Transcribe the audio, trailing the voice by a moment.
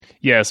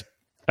Yes,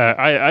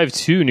 I have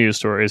two news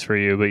stories for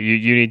you, but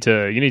you need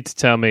to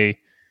tell me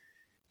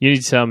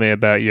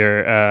about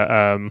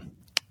your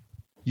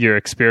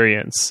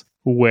experience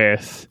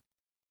with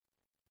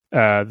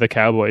the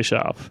cowboy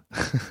shop.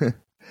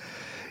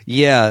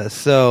 Yeah,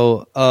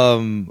 so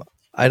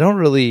I don't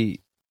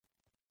really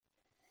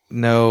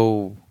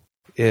know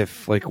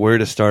if where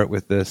to start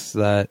with this.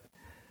 That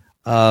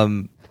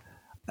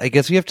I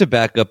guess we have to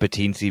back up a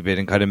teensy bit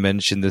and kind of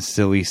mention this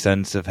silly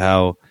sense of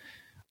how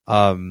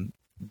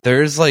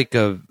there's I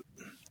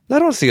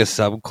don't see a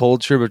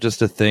subculture, but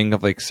just a thing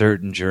of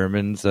certain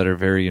Germans that are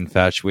very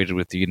infatuated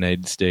with the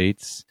United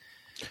States,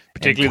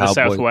 particularly the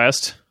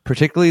Southwest.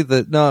 Particularly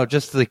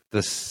just the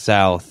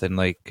South, and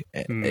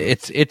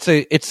it's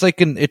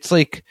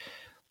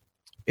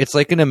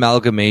like an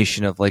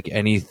amalgamation of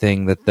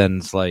anything that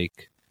then's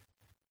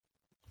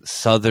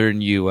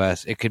Southern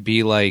U.S. It could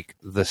be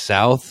the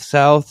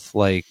South,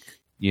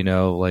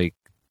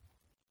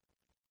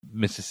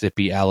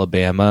 Mississippi,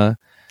 Alabama.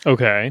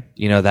 Okay.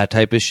 That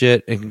type of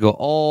shit. It can go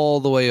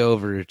all the way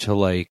over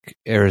to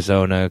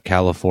Arizona,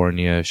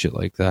 California, shit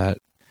like that.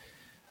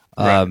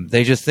 Right.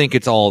 They just think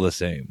it's all the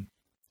same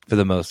for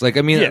the most.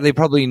 They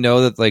probably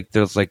know that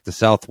there's the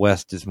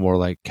Southwest is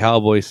more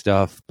cowboy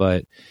stuff,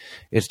 but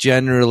it's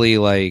generally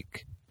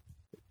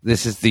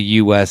this is the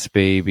US,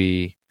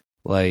 baby.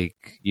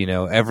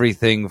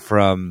 Everything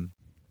from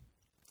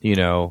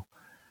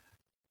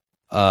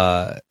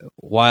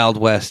Wild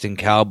West and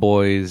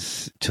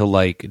Cowboys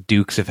to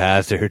Dukes of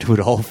Hazzard would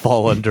all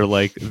fall under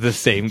the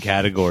same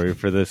category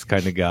for this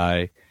kind of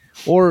guy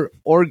or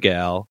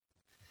gal.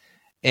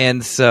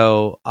 And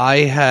so I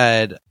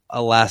had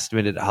a last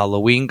minute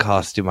Halloween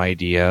costume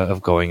idea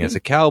of going as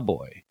a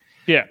cowboy.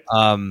 Yeah.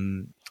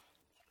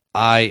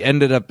 I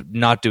ended up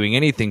not doing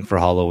anything for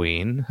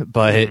Halloween,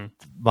 but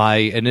my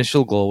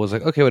initial goal was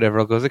okay, whatever,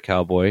 I'll go as a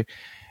cowboy.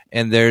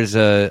 And there's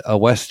a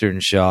Western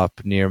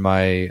shop near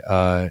my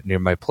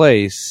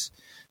place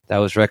that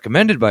was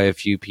recommended by a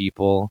few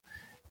people.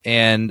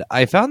 And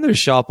I found their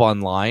shop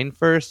online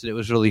first, and it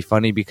was really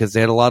funny because they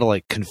had a lot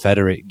of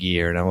Confederate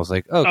gear, and I was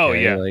okay, oh,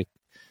 yeah.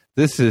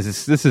 This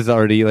is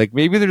already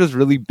maybe they're just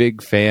really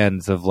big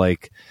fans of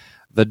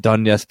the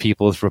Donetsk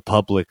People's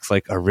Republic's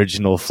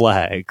original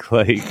flag.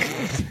 Who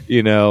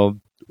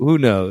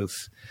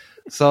knows?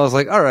 So I was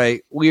all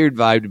right, weird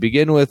vibe to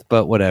begin with,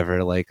 but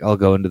whatever. I'll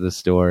go into the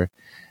store.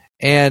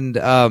 And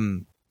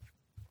to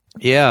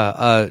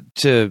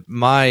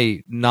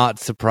my not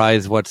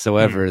surprise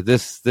whatsoever,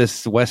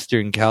 this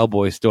Western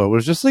cowboy store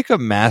was just a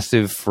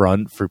massive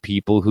front for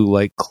people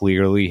who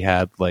clearly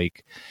had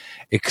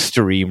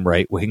extreme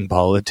right-wing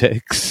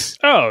politics.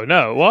 Oh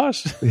no,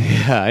 what?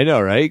 Yeah, I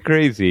know, right?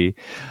 Crazy.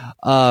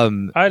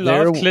 I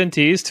love Clint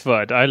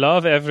Eastwood. I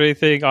love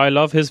everything. I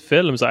love his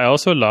films. I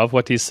also love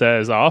what he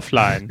says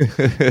offline.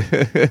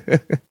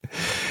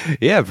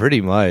 Yeah, pretty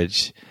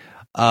much.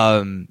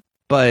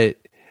 But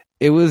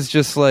it was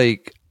just I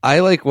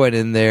went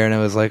in there and I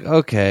was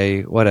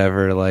okay,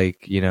 whatever.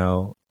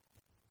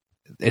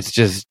 It's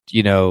just,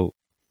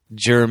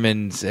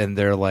 Germans, and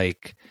they're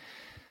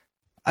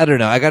I don't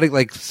know. I got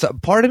to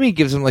part of me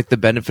gives them the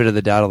benefit of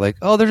the doubt of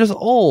oh, they're just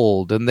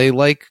old and they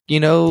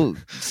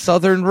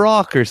Southern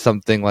rock or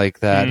something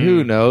like that.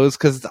 Who knows?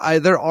 Because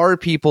there are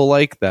people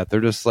like that.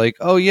 They're just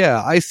oh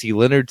yeah, I see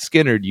Leonard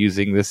Skinner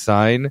using this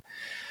sign.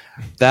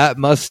 That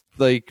must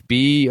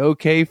be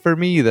okay for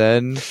me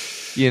then,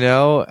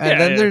 And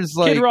then there's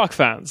Kid Rock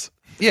fans.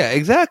 Yeah,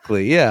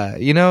 exactly. Yeah,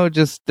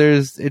 just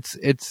there's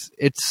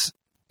it's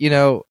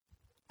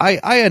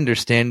I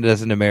understand it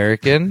as an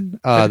American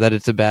that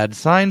it's a bad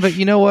sign, but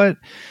you know what?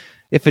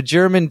 If a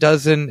German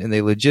doesn't, and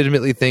they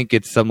legitimately think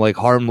it's some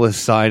harmless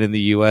sign in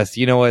the U.S.,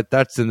 you know what?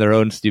 That's in their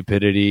own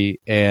stupidity,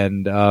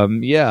 and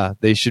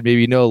they should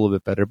maybe know a little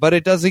bit better. But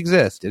it does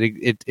exist.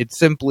 It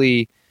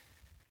simply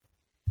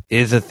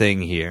is a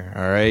thing here.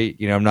 All right,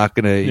 I'm not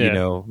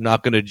gonna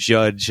not gonna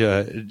judge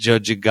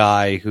a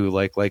guy who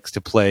likes to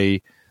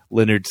play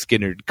Leonard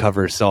Skinner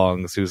cover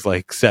songs who's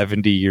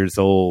 70 years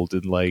old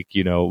and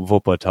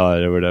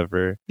Wuppertal or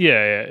whatever.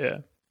 Yeah.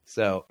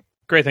 So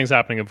great things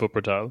happening in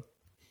Wuppertal.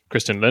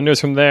 Christian Linder's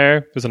from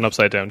there. There's an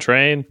upside down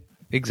train.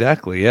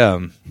 Exactly, yeah.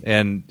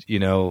 And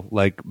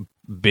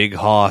Big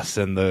Hoss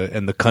and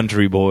the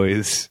Country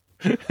Boys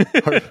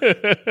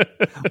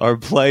are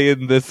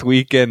playing this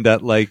weekend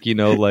at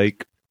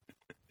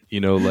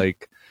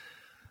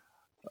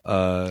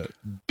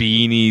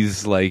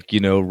Beanie's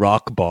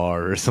rock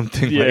bar or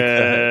something like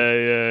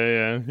that.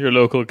 Yeah. Your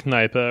local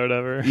Kneipe or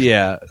whatever.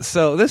 Yeah.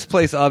 So this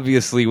place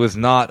obviously was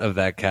not of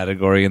that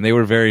category, and they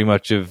were very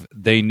much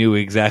they knew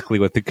exactly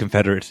what the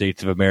Confederate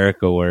States of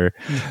America were,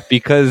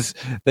 because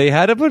they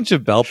had a bunch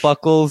of belt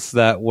buckles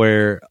that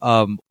were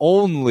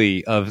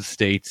only of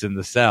states in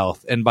the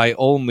South. And by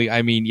only,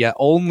 I mean,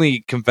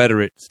 only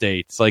Confederate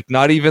states,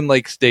 not even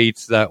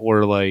states that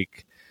were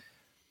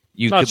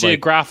not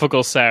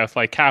geographical South,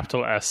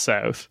 capital S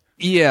South.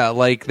 Yeah,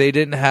 like they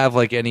didn't have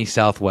like any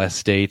Southwest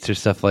states or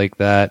stuff like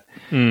that.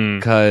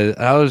 Because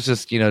I was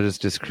just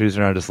just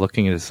cruising around, just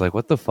looking at it, it's like,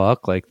 what the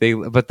fuck? Like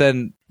but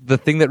then the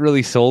thing that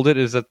really sold it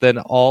is that then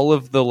all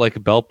of the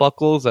like belt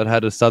buckles that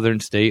had a Southern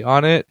state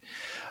on it,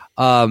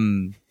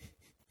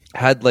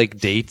 had like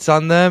dates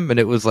on them, and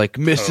it was like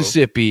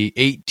Mississippi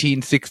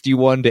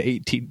 1861 to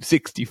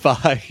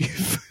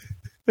 1865.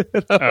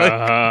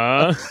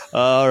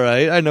 All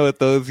right, I know what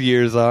those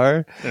years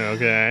are.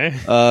 Okay.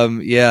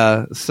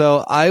 Yeah.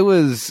 So I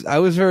was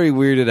very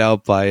weirded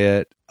out by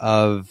it,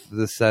 of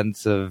the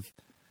sense of,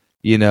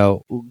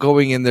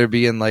 going in there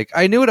being like,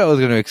 I knew what I was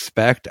going to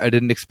expect. I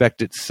didn't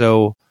expect it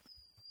so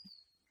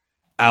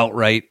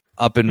outright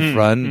up in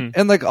front.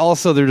 And like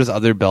also there's just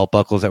other belt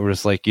buckles that were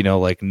just like,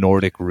 like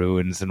Nordic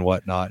ruins and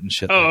whatnot and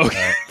shit. Oh, like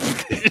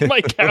that. In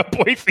my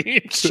cowboy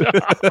themed shop.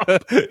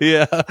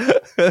 Yeah.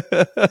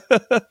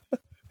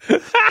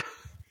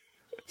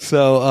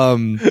 So,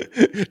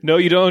 no,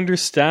 you don't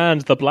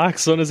understand. The black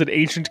sun is an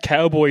ancient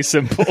cowboy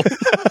symbol.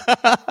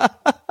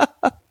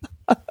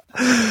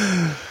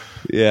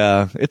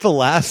 Yeah, it's a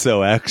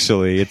lasso.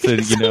 Actually, it's a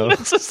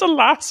it's just a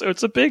lasso.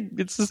 It's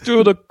just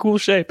doing a cool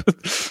shape.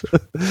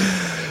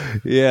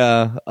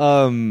 Yeah,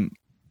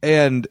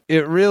 and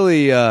it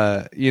really,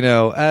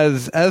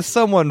 as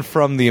someone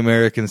from the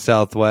American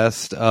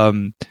Southwest,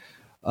 I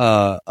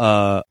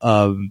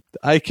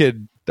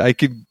could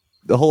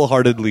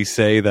wholeheartedly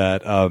say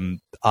that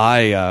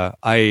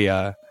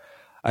I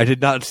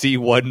did not see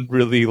one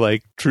really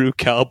like true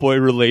cowboy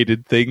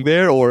related thing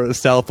there, or a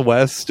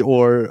Southwest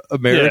or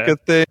America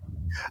thing.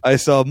 I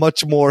saw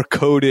much more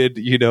coded,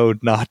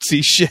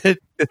 Nazi shit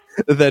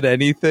than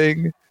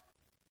anything.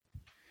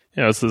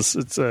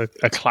 It's a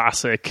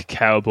classic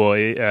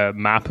cowboy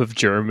map of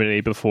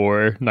Germany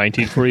before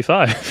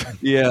 1945.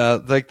 Yeah,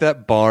 like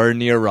that bar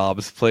near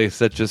Rob's place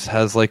that just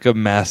has like a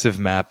massive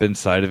map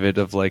inside of it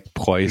of like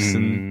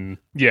Preußen.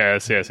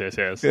 Yes.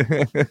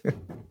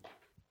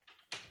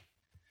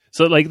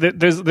 So like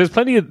there's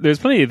plenty of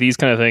these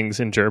kind of things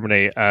in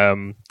Germany,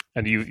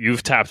 and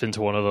you've tapped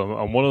into one of them,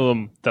 and one of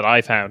them that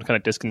I found kind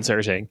of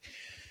disconcerting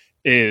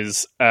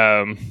is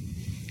an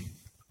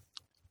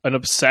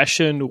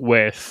obsession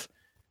with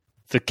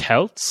the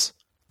Celts.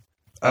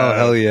 Oh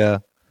hell yeah.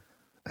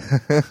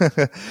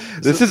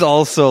 This is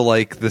also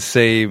like the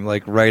same,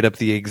 like right up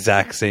the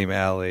exact same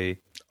alley.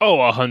 Oh,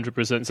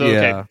 100%. So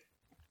okay,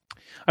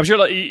 I'm sure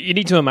like, you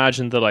need to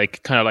imagine the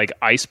like kind of like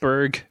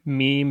iceberg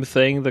meme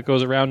thing that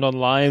goes around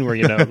online, where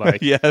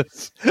like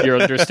yes,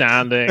 you're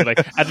understanding like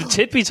at the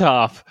tippy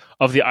top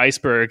of the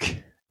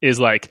iceberg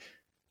is like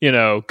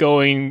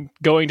going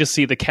to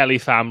see the Kelly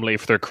family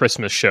for their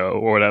Christmas show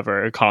or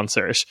whatever, a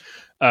concert,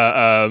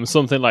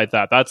 something like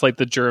that. That's like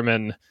the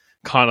German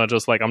kind of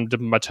just like I'm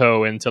dipping my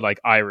toe into like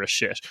Irish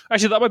shit.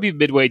 Actually, that might be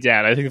midway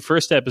down. I think the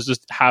first step is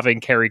just having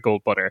Kerry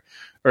Goldbutter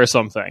or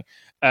something.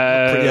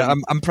 Yeah,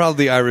 I'm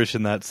proudly Irish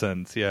in that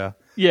sense. Yeah,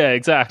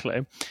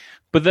 exactly.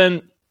 But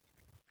then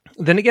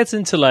it gets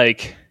into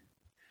like,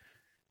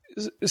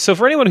 so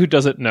for anyone who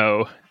doesn't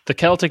know, the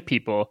Celtic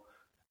people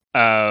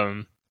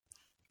are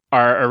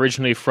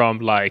originally from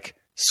like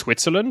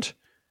Switzerland,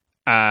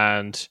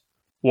 and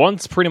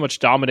once pretty much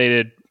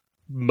dominated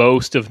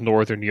most of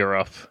Northern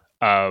Europe.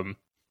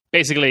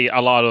 Basically,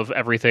 a lot of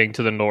everything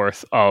to the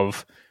north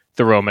of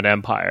the Roman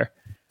Empire,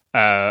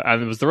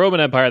 and it was the Roman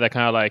Empire that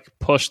kind of like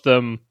pushed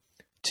them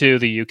to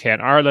the UK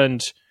and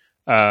Ireland.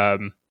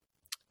 The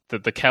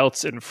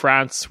Celts in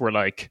France were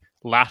like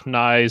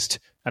Latinized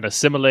and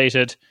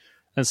assimilated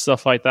and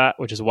stuff like that,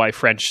 which is why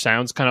French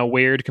sounds kind of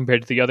weird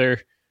compared to the other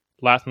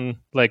Latin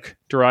like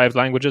derived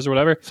languages or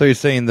whatever. So you're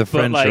saying the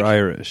French are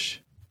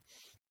Irish?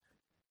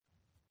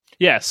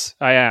 Yes,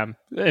 I am,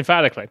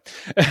 emphatically.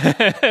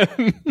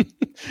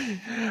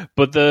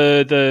 But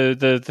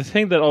the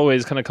thing that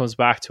always kind of comes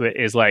back to it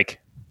is like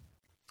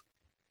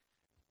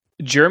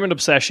German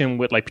obsession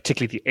with like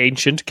particularly the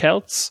ancient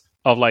Celts,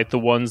 of like the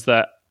ones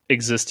that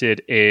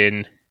existed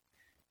in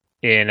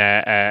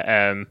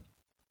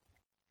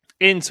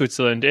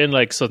Switzerland, in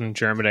like southern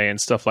Germany and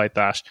stuff like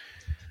that,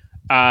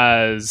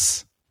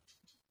 as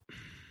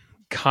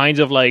kind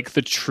of like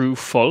the true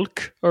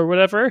folk or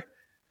whatever.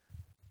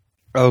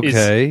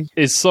 Okay,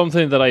 is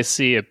something that I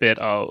see a bit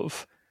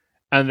of,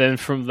 and then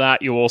from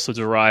that you also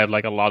derive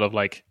like a lot of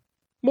like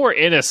more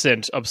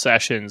innocent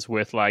obsessions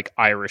with like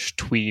Irish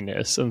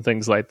tweeness and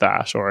things like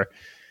that, or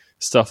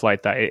stuff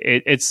like that.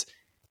 It's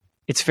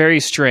very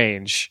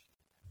strange.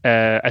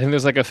 I think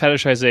there's like a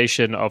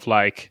fetishization of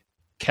like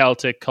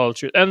Celtic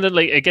culture, and then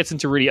like it gets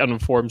into really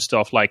uninformed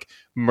stuff like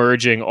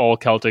merging all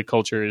Celtic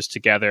cultures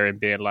together and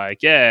being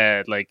like,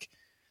 yeah, like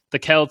the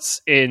Celts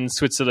in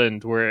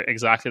Switzerland were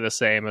exactly the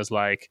same as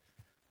like,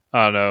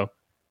 I don't know,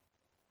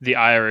 the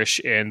Irish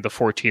in the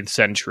 14th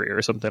century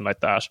or something like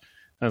that.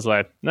 I was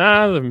like,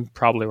 nah, they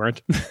probably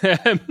weren't.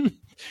 And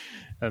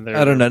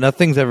I don't know.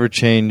 Nothing's ever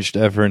changed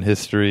ever in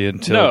history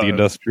until the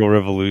Industrial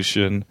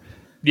Revolution.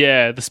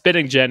 Yeah, the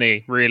spitting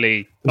Jenny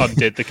really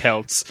undid the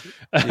Celts.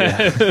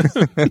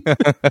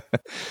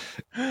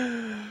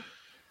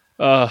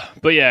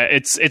 But yeah,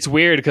 it's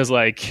weird because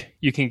like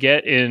you can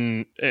get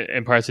in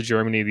parts of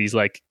Germany these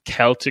like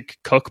Celtic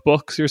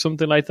cookbooks or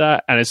something like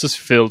that, and it's just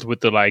filled with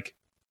the like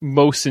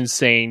most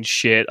insane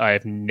shit I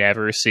have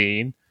never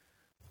seen.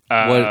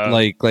 What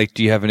like?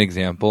 Do you have an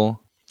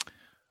example?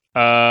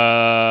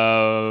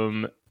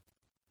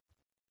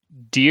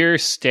 Deer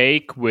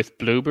steak with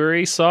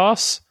blueberry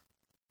sauce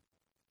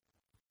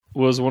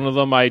was one of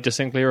them I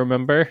distinctly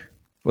remember.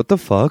 What the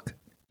fuck?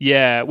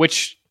 Yeah,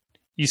 which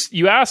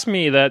you asked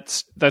me,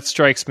 that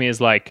strikes me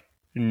as like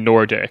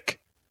Nordic,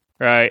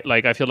 right?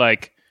 Like I feel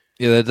like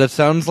that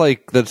sounds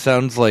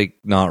like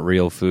not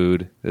real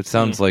food. It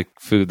sounds like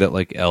food that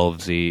like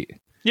elves eat.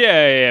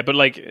 Yeah, but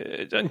like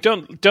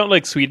don't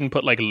like Sweden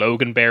put like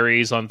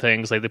Loganberries on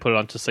things, like they put it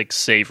on just like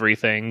savory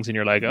things, and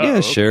you're like, oh, yeah,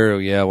 okay. sure,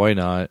 yeah, why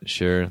not?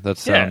 Sure, that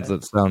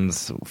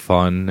sounds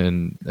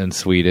fun and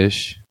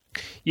Swedish.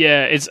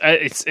 Yeah,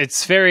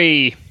 it's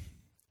very.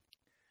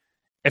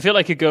 I feel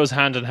like it goes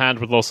hand in hand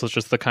with also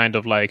just the kind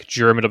of like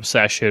German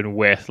obsession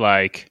with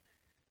like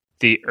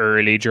the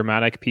early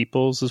Germanic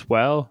peoples as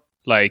well.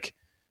 Like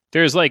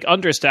there's like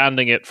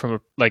understanding it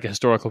from a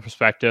historical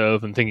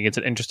perspective and thinking it's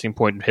an interesting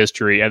point in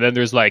history, and then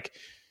there's like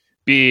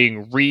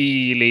being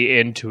really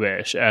into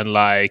it and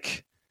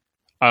like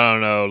I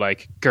don't know,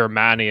 like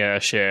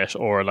Germania shit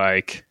or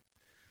like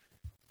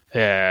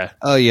yeah.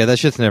 Oh yeah, that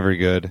shit's never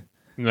good.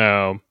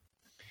 No.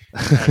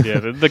 Yeah,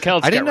 the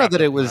Celts. I didn't know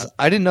that it was.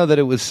 I didn't know that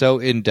it was so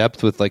in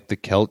depth with like the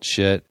Celt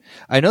shit.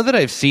 I know that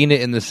I've seen it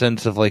in the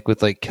sense of like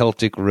with like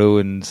Celtic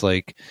ruins,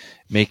 like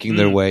making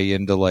their way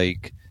into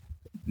like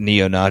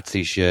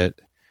neo-Nazi shit.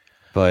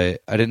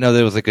 But I didn't know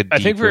there was like a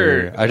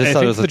deeper. I just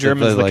thought it was the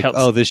Germans, like,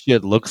 oh, this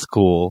shit looks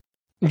cool.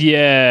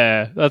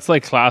 Yeah, that's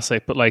like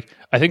classic. But like,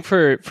 I think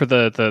for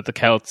the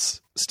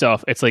Celts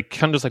stuff, it's like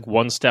kind of just like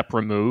one step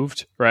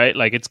removed, right?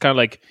 Like it's kind of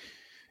like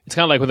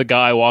when the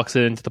guy walks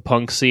into the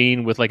punk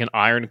scene with like an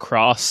iron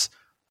cross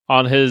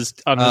on his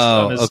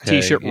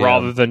t-shirt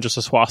rather than just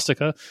a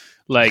swastika.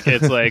 Like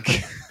it's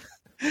like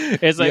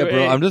it's like, yeah,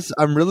 bro.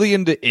 I'm really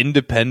into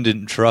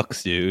independent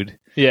trucks, dude.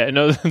 Yeah,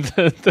 no,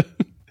 the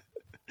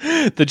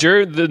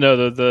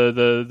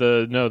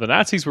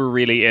Nazis were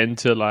really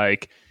into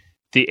like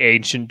the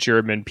ancient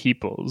German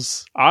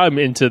peoples. I'm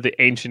into the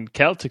ancient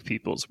Celtic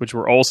peoples, which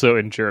were also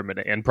in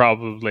Germany and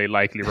probably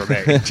likely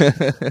remained.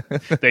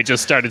 They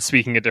just started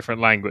speaking a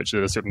different language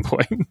at a certain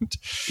point.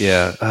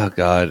 Yeah. Oh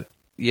God.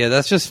 Yeah,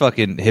 that's just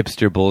fucking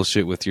hipster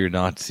bullshit with your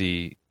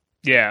Nazi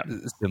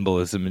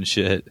symbolism and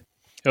shit.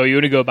 Oh, you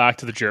want to go back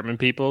to the German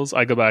peoples?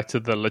 I go back to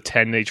the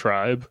Latene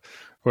tribe,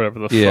 whatever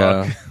the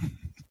fuck.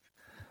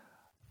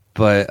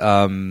 But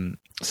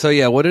so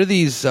yeah, what are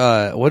these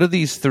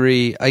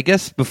three? I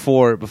guess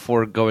before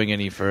going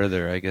any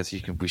further, I guess you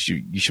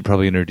should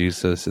probably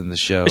introduce us in the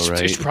show,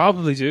 right? You should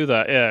probably do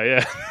that.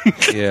 Yeah.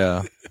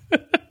 Yeah.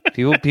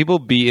 People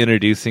be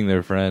introducing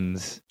their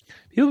friends.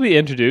 People be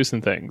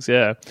introducing things.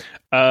 Yeah.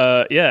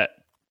 Yeah.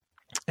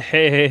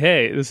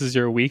 Hey! This is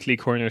your weekly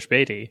Corner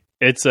Spady.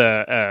 It's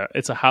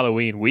a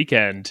Halloween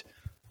weekend,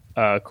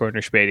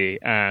 Corner Spady,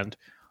 and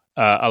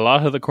a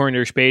lot of the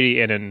Corner Spady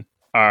in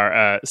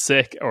are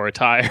sick or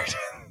tired.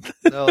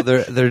 No,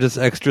 they're just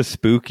extra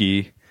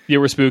spooky.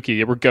 You were spooky.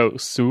 You were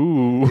ghosts.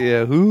 Ooh.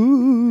 Yeah.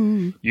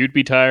 Ooh. You'd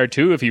be tired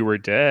too if you were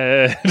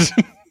dead.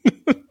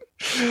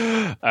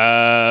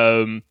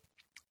 Yeah,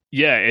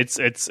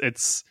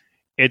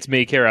 it's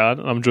me, Kieran.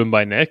 I'm joined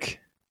by Nick.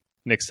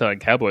 Nick's telling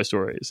cowboy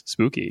stories.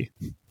 Spooky.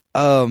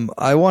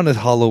 I want a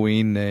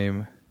Halloween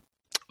name.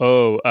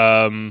 Oh,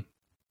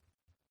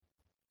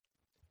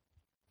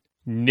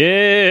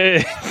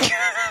 Nick.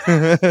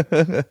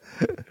 I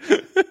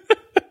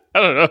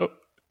don't know.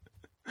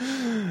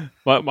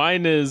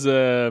 Mine is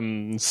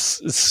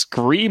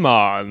Scream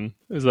On.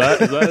 Is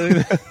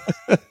that?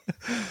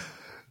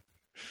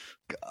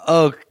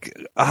 Oh,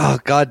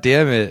 God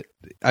damn it.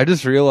 I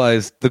just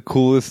realized the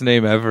coolest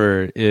name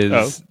ever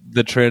is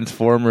the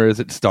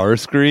Transformers. It's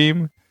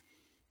Starscream.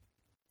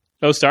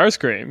 Oh,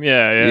 Starscream.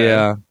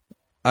 Yeah.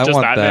 I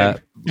want that.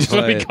 Name. You just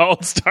want to be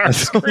called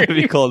Starscream. I want to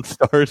be called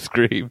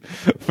Starscream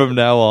from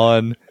now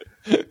on.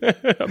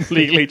 I'm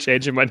legally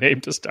changing my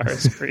name to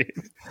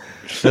Starscream.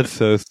 That's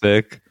so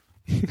sick.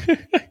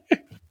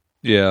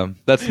 Yeah,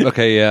 that's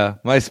okay. Yeah,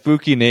 my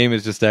spooky name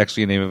is just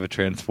actually a name of a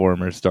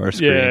Transformer,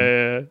 Starscream.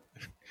 Yeah.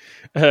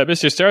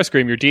 Mr.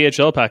 Starscream, your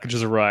DHL package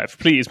has arrived.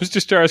 Please, Mr.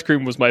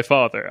 Starscream was my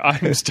father. I'm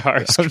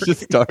Starscream. I'm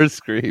just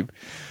Starscream.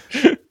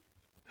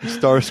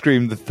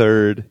 Starscream the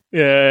Third.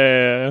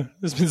 Yeah.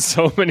 There's been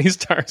so many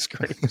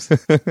Starscreams.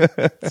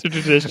 It's a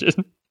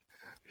tradition.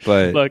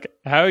 But look,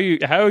 how are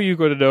you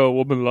going to know a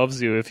woman loves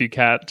you if you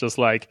can't just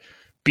like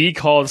be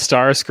called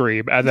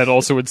Starscream and then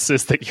also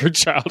insist that your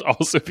child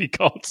also be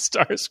called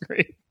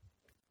Starscream?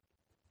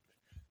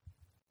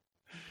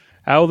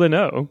 How will they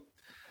know?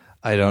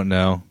 I don't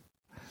know.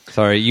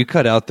 Sorry, you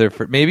cut out there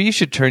for. Maybe you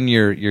should turn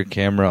your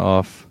camera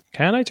off.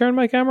 Can I turn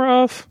my camera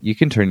off? You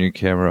can turn your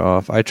camera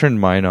off. I turned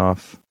mine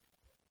off.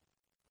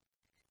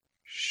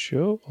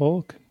 Show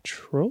all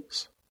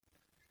controls.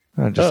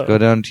 Just go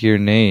down to your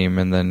name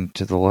and then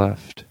to the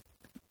left.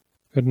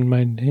 Couldn't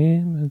my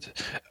name?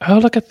 Oh,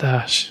 look at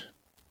that.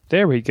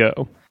 There we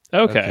go.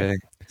 Okay.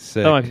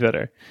 Sick. That might be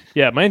better.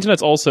 Yeah, my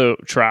internet's also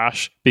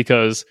trash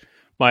because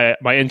my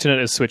internet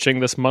is switching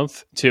this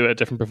month to a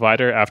different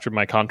provider after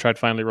my contract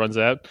finally runs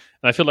out.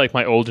 And I feel like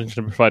my old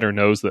internet provider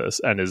knows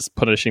this and is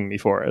punishing me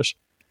for it.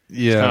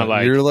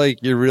 Yeah,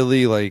 you're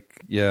really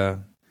like, yeah,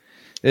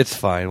 it's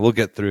fine. We'll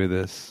get through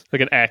this.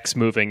 Like an ex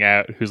moving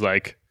out who's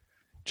like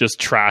just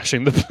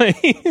trashing the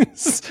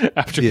place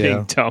after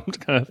being dumped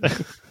kind of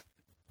thing.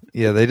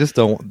 Yeah, they just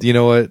don't. You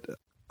know what?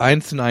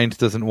 Einstein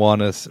doesn't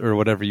want us, or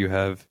whatever you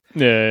have.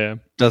 Yeah.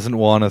 Doesn't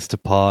want us to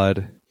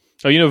pod.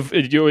 Oh, you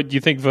think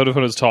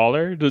Vodafone is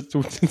taller?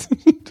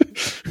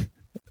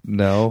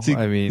 No,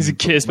 I mean, is a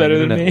kiss better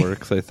than me?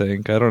 Works, I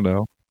think. I don't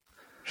know.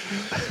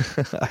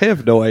 I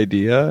have no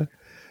idea.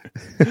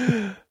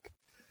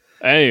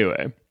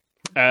 Anyway,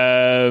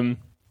 all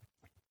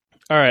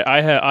right.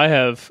 I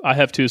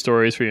have two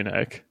stories for you,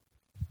 Nick.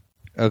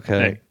 Okay.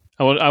 Nick,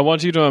 I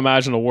want you to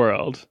imagine a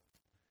world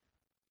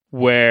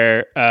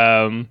where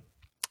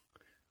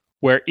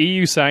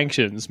EU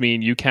sanctions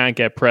mean you can't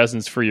get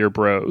presents for your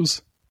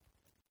bros.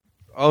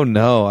 Oh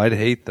no, I'd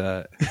hate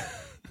that.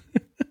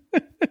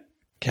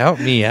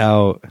 Count me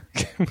out.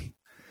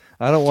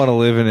 I don't want to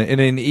live in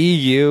an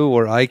EU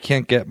where I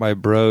can't get my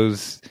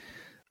bros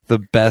the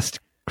best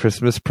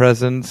Christmas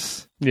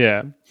presents.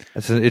 Yeah.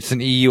 It's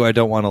an EU I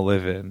don't want to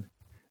live in.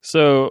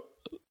 So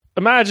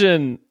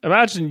imagine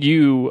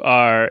you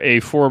are a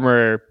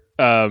former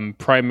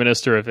prime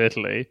minister of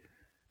Italy,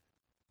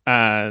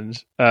 and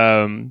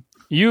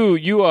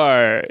you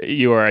are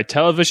a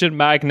television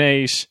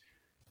magnate.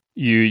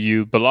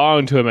 You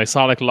belong to a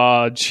Masonic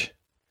lodge.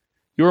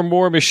 You're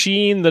more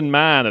machine than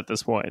man at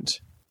this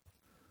point.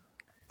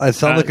 I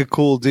sound like a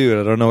cool dude.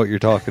 I don't know what you're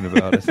talking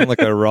about. I sound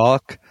like I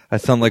rock. I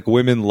sound like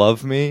women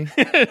love me.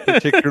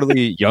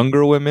 Particularly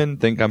younger women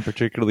think I'm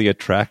particularly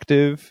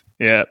attractive.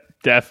 Yeah,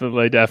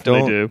 definitely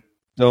do.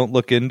 Don't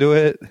look into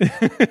it.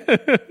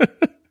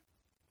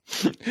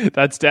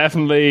 That's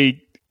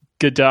definitely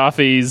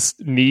Gaddafi's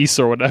niece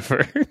or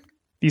whatever.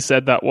 He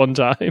said that one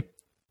time.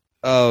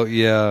 Oh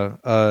yeah,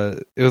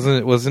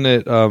 wasn't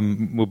it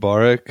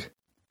Mubarak?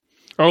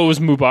 Oh, it was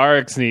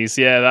Mubarak's niece.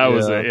 Yeah, that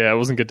was it. Yeah, it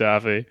wasn't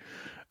Gaddafi.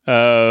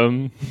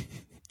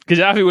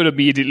 Gaddafi would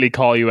immediately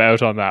call you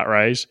out on that,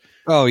 right?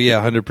 Oh yeah,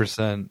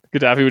 100%.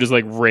 Gaddafi would just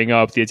like ring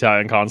up the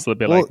Italian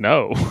consulate, and be like,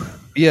 "No,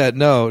 yeah,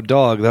 no,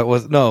 dog. That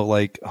was no,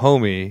 like,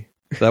 homie.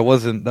 That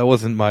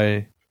wasn't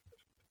my.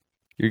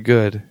 You're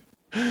good.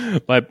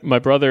 My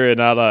brother in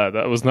Allah.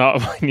 That was not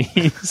my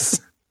niece.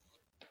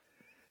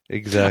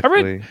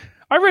 Exactly.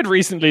 I read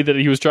recently that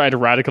he was trying to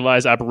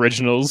radicalize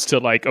Aboriginals to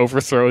like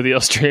overthrow the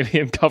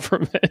Australian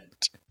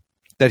government.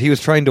 That he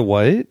was trying to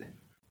what?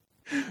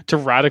 To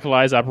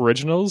radicalize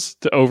Aboriginals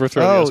to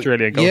overthrow the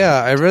Australian government.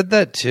 Yeah, I read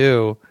that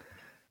too.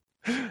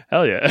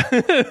 Hell yeah.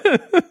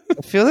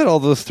 I feel that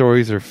all those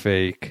stories are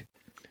fake.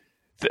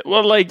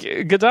 Well, like,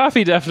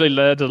 Gaddafi definitely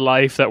led a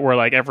life that where,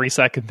 like, every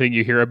second thing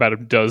you hear about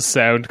him does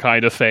sound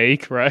kind of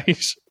fake,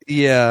 right?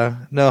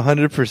 Yeah, no,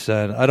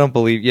 100%. I don't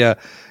believe, yeah.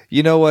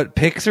 You know what?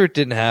 Pixar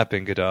didn't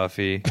happen,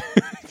 Gaddafi.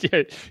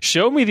 Yeah,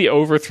 show me the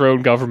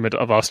overthrown government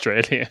of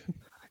Australia.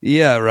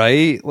 Yeah,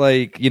 right?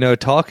 Like,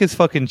 talk is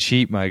fucking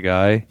cheap, my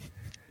guy.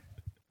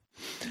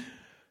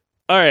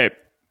 All right.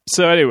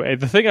 So anyway,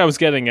 the thing I was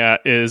getting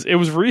at is it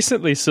was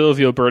recently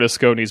Silvio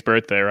Berlusconi's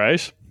birthday,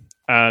 right?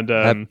 And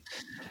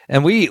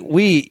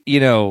we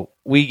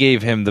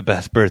gave him the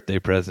best birthday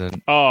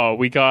present. Oh,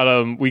 we got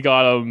him.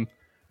 What'll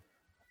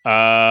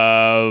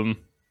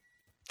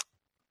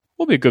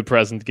be a good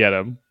present to get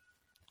him?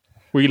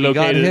 We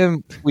got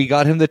him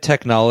the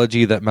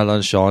technology that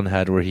Mélenchon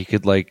had, where he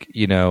could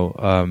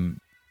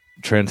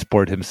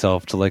transport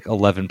himself to like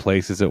 11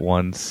 places at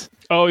once.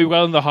 Oh, we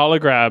got him the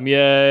hologram.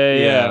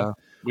 Yeah.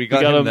 We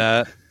got him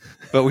that.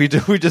 But we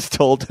just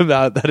told him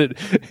that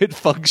it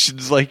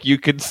functions like you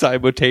can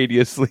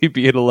simultaneously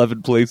be in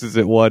 11 places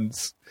at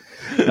once.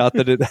 Not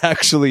that it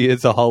actually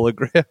is a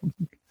hologram.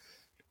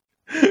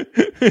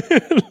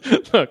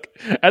 Look,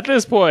 at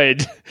this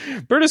point,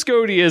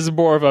 Berlusconi is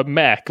more of a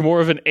mech, more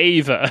of an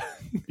Ava.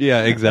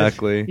 Yeah,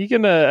 exactly. He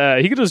can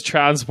just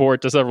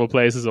transport to several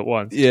places at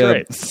once. Yeah,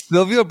 great.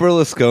 Silvio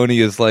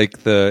Berlusconi is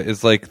like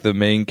the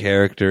main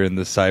character in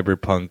the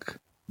cyberpunk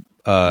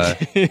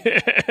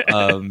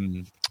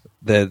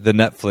the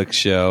Netflix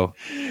show.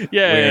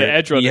 Yeah,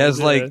 Edge Runner. He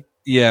has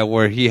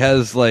where he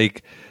has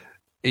like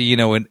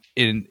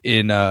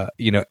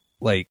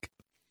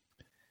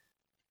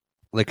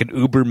like an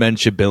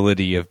ubermensch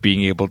ability of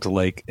being able to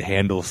like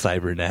handle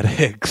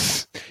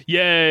cybernetics.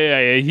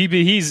 Yeah.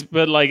 He's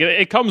but like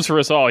it comes for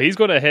us all. He's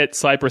going to hit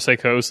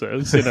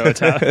cyberpsychosis.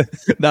 Attack.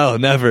 No,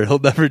 never. He'll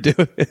never do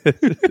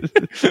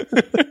it.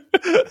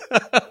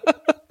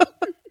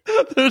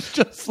 There's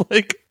just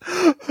like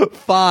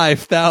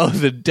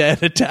 5,000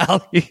 dead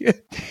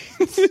Italians.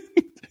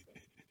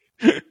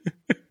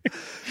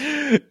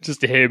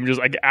 Just him, just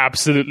like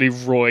absolutely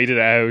roided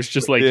out,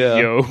 just like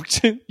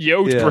yoked Yeah.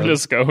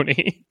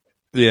 Berlusconi.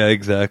 Yeah,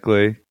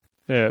 exactly.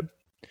 Yeah.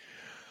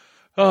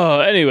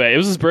 Anyway, it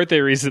was his birthday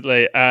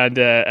recently, and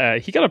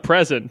he got a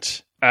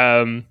present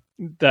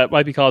that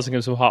might be causing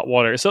him some hot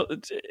water. So,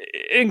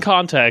 in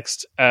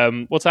context,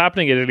 what's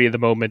happening in Italy at the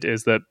moment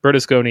is that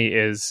Berlusconi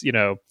is,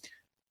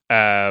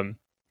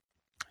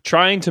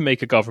 trying to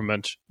make a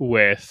government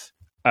with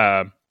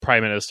Prime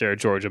Minister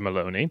Giorgia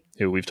Meloni,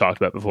 who we've talked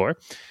about before,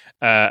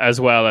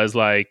 as well as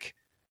like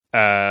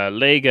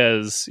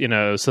Lega's,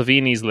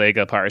 Salvini's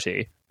Lega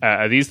party.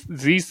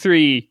 These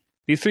three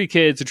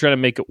kids are trying to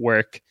make it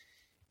work.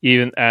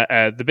 Even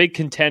the big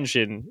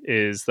contention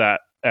is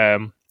that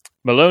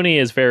Meloni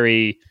is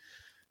very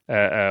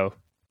kind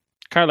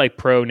of like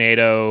pro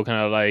NATO,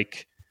 kind of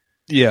like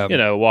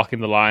walking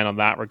the line on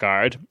that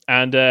regard,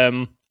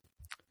 and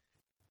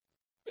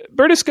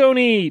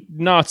Berlusconi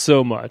not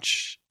so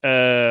much.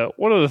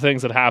 One of the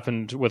things that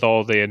happened with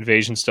all the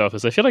invasion stuff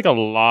is I feel like a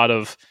lot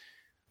of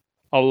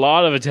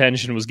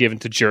attention was given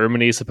to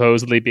Germany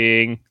supposedly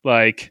being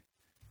like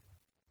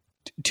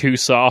too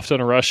soft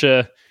on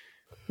Russia,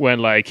 when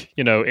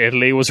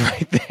Italy was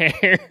right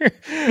there,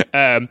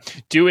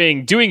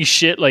 doing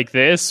shit like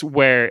this.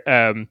 Where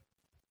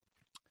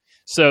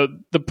so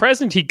the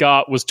present he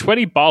got was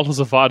 20 bottles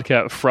of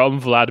vodka from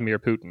Vladimir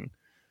Putin,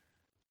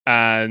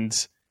 and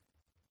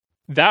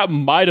that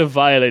might have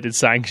violated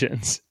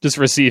sanctions. Just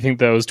receiving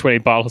those 20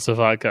 bottles of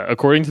vodka,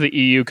 according to the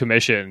EU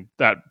Commission,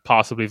 that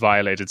possibly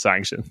violated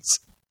sanctions.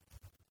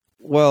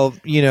 Well,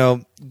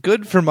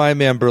 good for my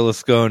man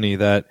Berlusconi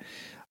that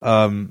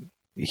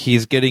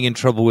he's getting in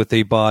trouble with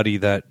a body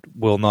that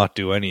will not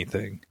do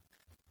anything.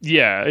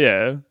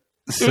 Yeah.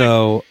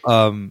 So,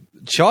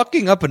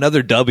 chalking up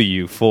another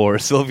W for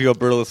Silvio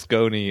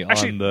Berlusconi.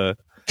 Actually, on the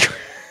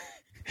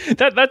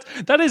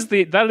that is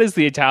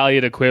the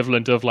Italian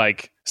equivalent of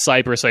like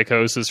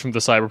cyberpsychosis from the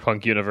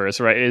cyberpunk universe,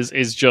 right?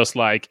 Is just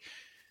like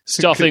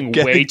stuffing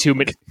way too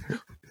many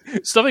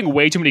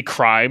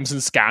crimes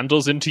and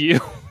scandals into you.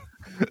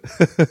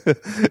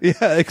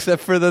 Yeah,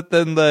 except for that,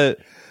 then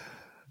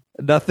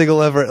nothing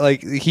will ever,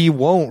 he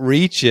won't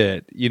reach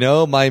it.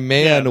 My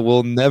man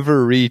will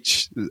never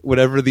reach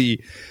whatever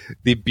the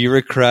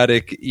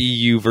bureaucratic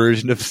EU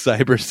version of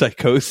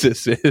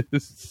cyberpsychosis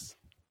is.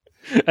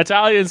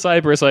 Italian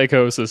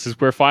cyberpsychosis is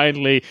where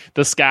finally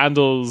the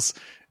scandals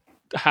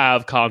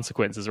have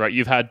consequences, right?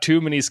 You've had too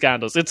many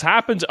scandals. It's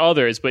happened to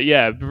others, but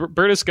yeah,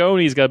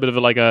 Berlusconi's got a bit of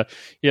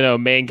a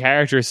main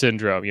character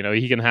syndrome.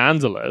 He can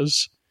handle it.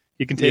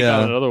 He can take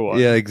on another one.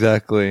 Yeah,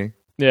 exactly.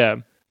 Yeah.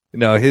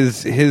 No,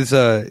 his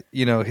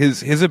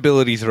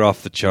abilities are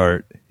off the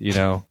chart.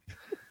 No,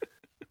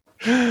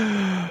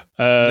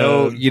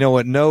 No,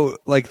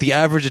 the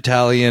average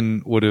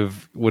Italian would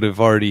have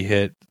already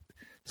hit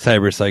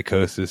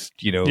cyberpsychosis.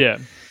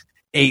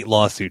 8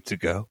 lawsuits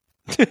ago.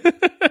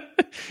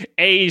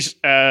 8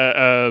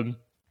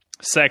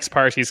 sex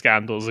party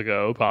scandals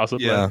ago,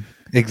 possibly. Yeah,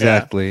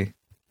 exactly. Yeah.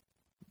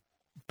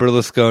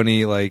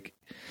 Berlusconi,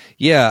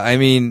 I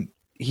mean,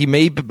 he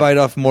may bite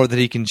off more than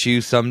he can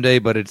chew someday,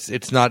 but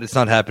it's not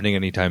happening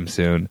anytime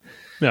soon.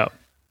 No.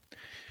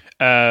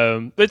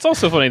 It's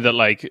also funny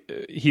that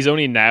he's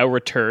only now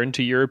returned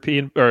to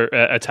European or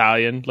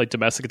Italian,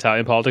 domestic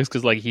Italian politics,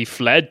 because he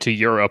fled to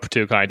Europe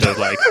to kind of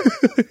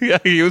yeah,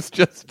 he was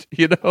just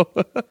he became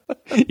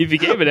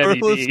an MEP.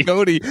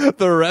 Berlusconi,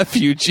 the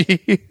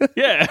refugee.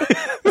 Yeah.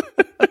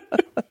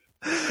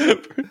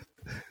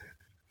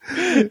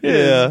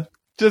 Yeah.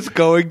 Just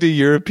going to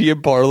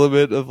European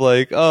Parliament of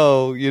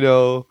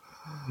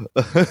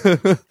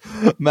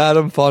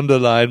Madame von der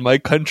Leyen, my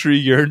country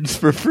yearns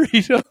for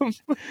freedom.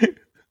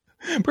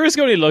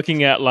 Berlusconi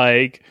looking at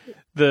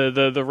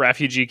the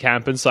refugee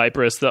camp in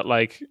Cyprus that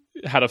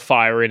had a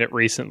fire in it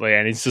recently,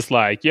 and he's just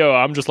yo,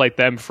 I'm just like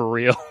them for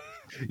real.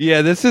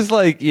 Yeah, this is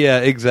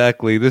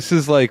exactly. This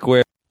is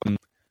where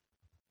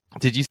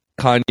did you see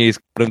Kanye's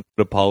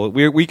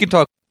apology? We can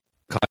talk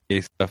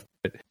Kanye stuff,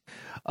 but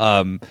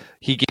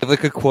he gave a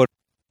quote,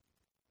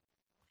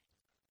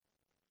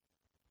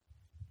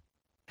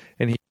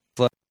 and he's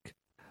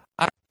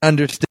I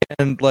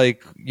understand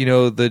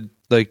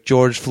the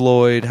George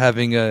Floyd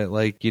having a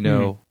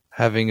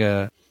having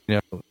a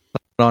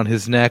on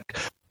his neck.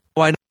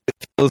 Why not it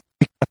feels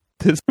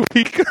this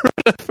week or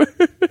whatever?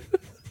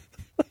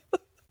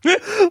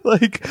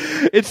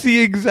 It's the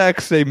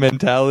exact same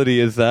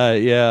mentality as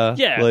that. Yeah.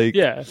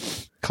 Yeah.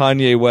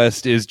 Kanye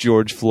West is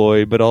George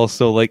Floyd, but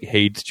also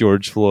hates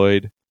George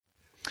Floyd.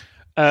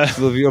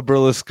 Silvio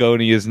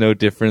Berlusconi is no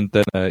different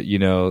than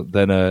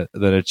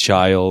a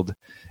child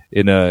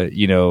in a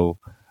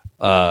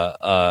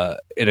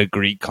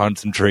Greek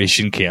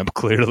concentration camp.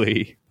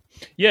 Clearly,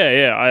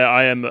 yeah.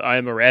 I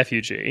am a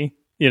refugee.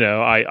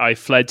 I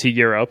fled to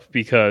Europe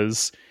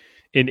because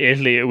in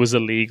Italy it was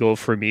illegal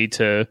for me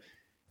to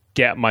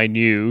get my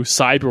new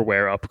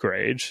cyberware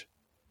upgrade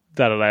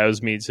that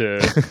allows me to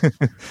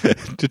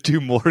to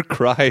do more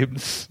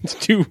crimes.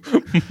 To do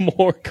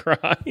more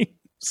crimes,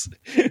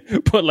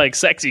 but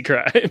sexy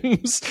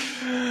crimes.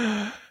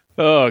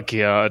 Oh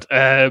God.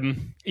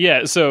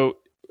 Yeah. So.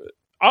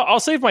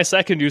 I'll save my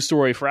second news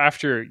story for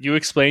after you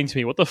explain to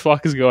me what the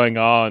fuck is going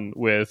on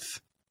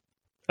with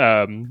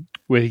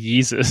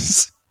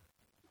Yeezus.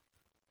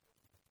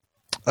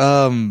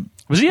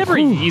 Was he ever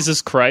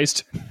Jesus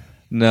Christ?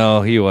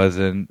 No, he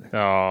wasn't.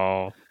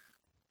 Oh.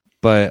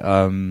 But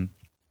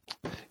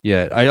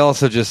yeah, I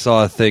also just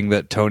saw a thing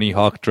that Tony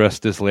Hawk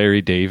dressed as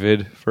Larry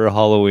David for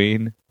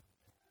Halloween.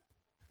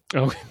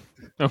 Oh,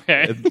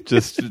 okay. And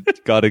just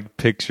got a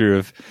picture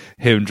of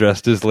him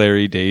dressed as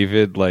Larry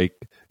David, like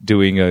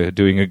doing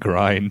a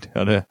grind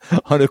on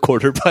a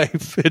quarter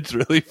pipe. It's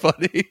really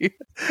funny.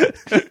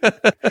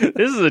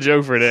 This is a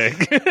joke for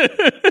Nick.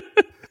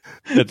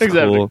 That's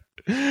cool.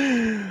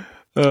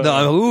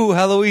 No, ooh,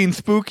 Halloween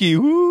spooky.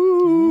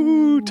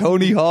 Ooh,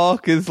 Tony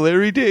Hawk is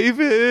Larry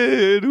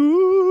David.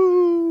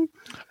 Ooh.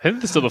 I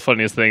think still the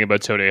funniest thing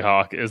about Tony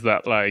Hawk is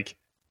that like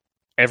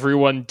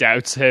everyone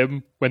doubts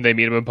him when they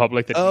meet him in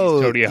public that he's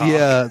Tony Hawk.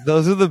 Yeah,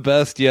 those are the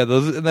best. Yeah,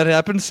 and that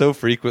happens so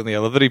frequently. I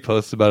love that he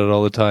posts about it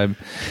all the time.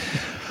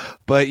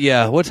 But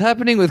yeah, what's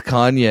happening with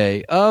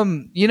Kanye?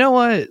 You know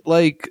what?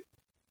 Like,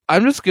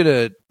 I'm just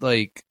gonna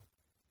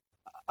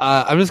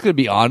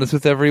be honest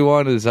with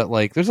everyone. Is that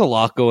like there's a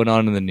lot going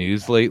on in the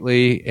news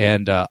lately,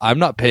 and I'm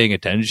not paying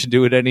attention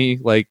to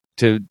it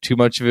to too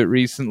much of it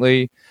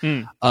recently.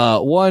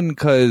 One,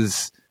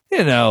 because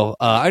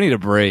I need a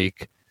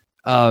break.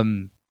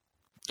 And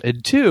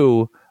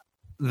two,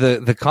 the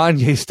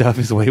Kanye stuff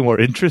is way more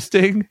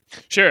interesting.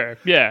 Sure.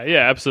 Yeah.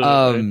 Yeah.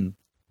 Absolutely.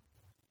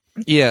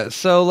 Yeah.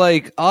 So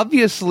like,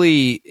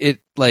 obviously,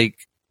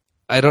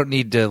 I don't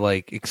need to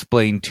like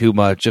explain too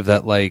much of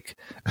that. Like,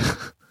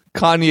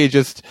 Kanye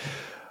just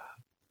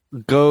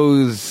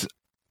goes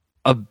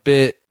a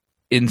bit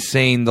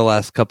insane the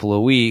last couple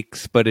of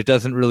weeks, but it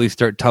doesn't really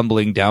start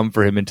tumbling down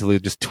for him until he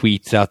just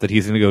tweets out that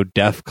he's going to go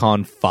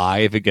DEFCON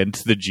 5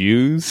 against the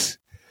Jews.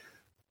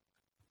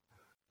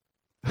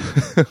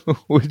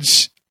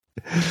 Which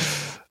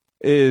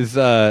is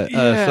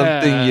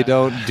something you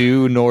don't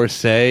do nor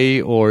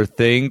say or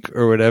think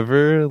or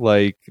whatever.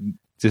 Like,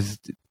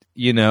 just,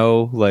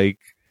 so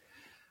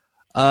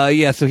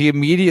he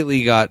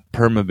immediately got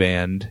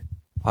permabanned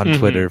on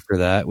Twitter for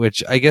that,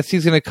 which I guess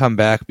he's going to come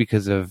back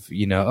because of,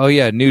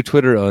 new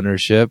Twitter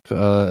ownership.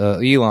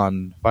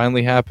 Elon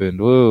finally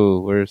happened.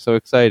 Woo, we're so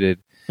excited.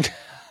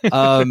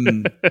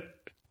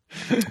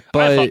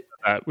 But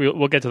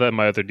we'll get to that in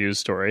my other news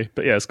story.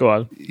 But yes, go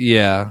on.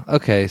 Yeah.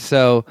 Okay.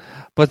 So,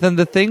 but then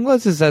the thing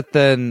is that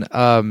then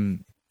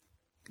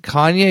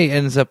Kanye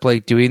ends up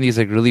like doing these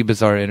like really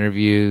bizarre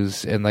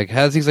interviews and like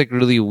has these like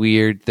really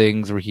weird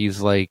things where he's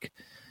like,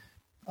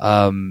 we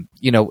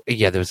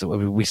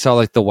saw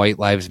like the White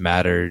Lives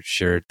Matter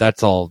shirt.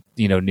 That's all,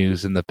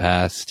 news in the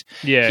past.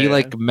 Yeah. He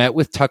like met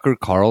with Tucker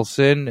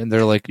Carlson and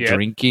they're like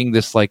drinking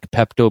this like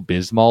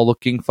Pepto-Bismol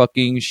looking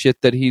fucking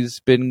shit that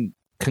he's been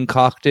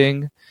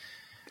concocting.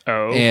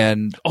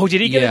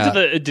 Did he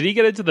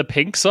get into the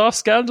pink sauce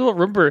scandal?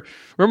 Remember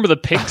the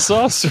pink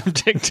sauce from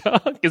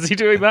TikTok? Is he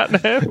doing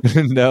that now?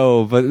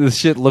 No, but this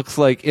shit looks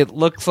like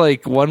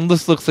one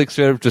looks like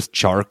straight up just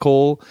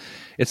charcoal.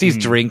 It's these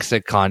drinks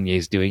that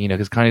Kanye's doing,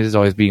 because Kanye's is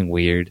always being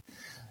weird.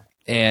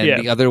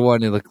 And the other one,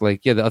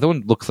 the other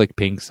one looks like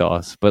pink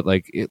sauce, but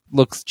like it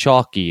looks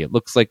chalky. It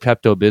looks like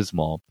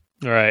Pepto-Bismol.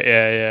 Right,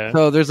 yeah.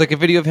 So there's like a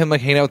video of him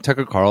like hanging out with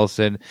Tucker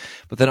Carlson,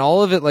 but then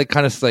all of it like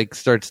kind of like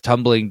starts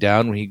tumbling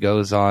down when he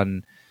goes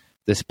on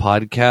this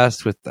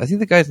podcast with, I think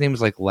the guy's name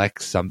is like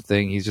Lex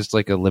something. He's just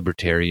like a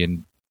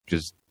libertarian,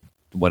 just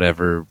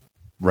whatever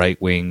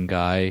right wing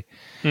guy.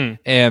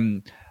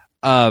 And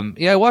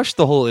I watched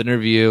the whole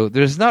interview.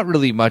 There's not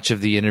really much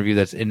of the interview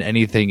that's in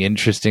anything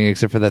interesting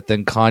except for that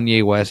then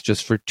Kanye West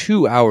just for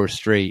 2 hours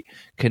straight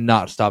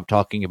cannot stop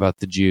talking about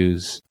the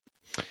Jews.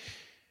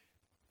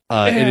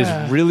 It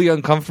is really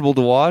uncomfortable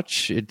to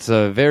watch. It's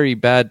a very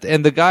bad,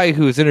 and the guy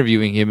who is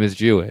interviewing him is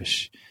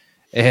Jewish,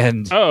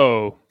 and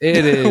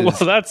it is. Well,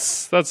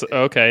 that's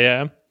okay,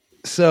 yeah.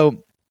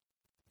 So,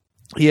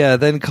 yeah,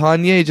 then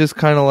Kanye just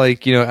kind of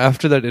like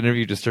after that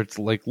interview, just starts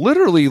like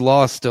literally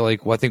lost to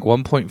like I think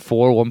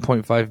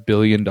 1.5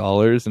 billion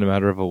dollars in a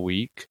matter of a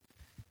week,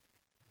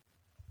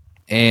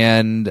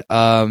 and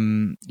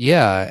and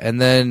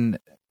then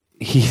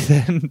he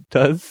then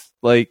does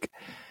like.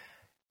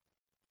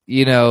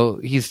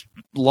 He's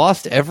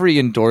lost every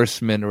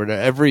endorsement or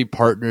every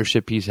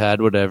partnership he's had,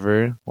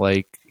 whatever.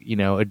 Like,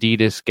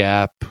 Adidas,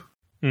 Gap,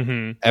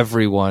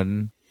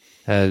 everyone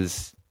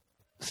has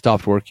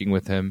stopped working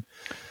with him.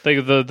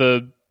 Like what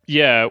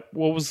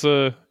was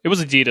it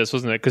was Adidas,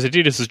 wasn't it? Because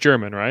Adidas is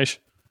German, right?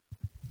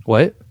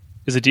 What?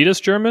 Is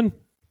Adidas German?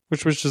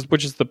 Which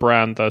is the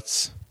brand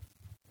that's...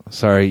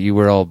 Sorry, you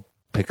were all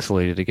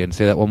pixelated again.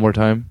 Say that one more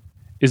time.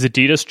 Is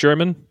Adidas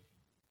German?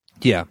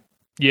 Yeah.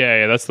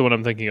 Yeah, that's the one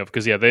I'm thinking of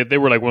because they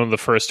were like one of the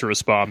first to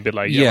respond, be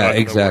like,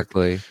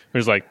 exactly. It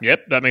was like,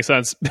 yep, that makes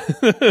sense.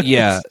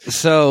 Yeah,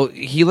 so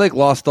he like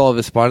lost all of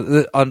his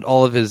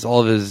all of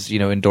his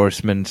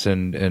endorsements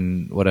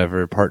and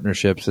whatever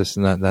partnerships, this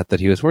and that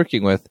he was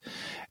working with,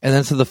 and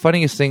then so the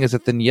funniest thing is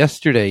that then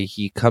yesterday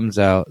he comes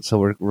out. So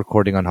we're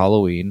recording on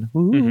Halloween,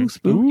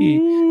 spooky,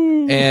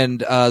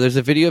 and there's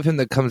a video of him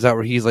that comes out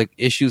where he's like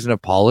issues an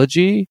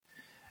apology,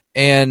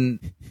 and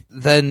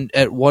then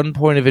at one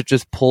point, if it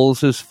just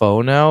pulls his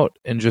phone out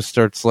and just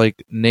starts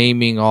like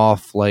naming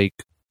off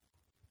like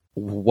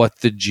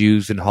what the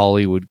Jews in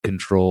Hollywood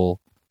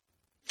control.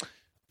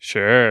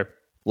 Sure.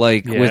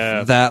 Like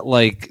with that,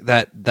 like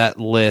that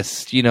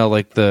list, you know,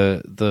 like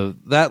the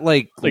that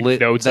like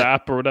Notes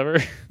app or whatever.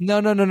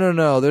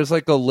 No. There's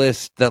like a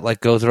list that like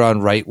goes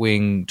around right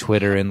wing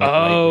Twitter and like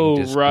right wing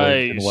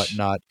Discord and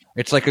whatnot.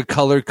 It's like a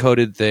color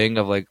coded thing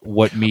of like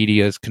what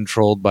media is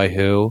controlled by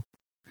who.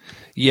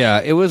 Yeah,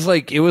 it was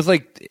like that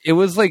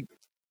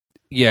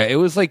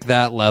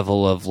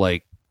level of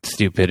like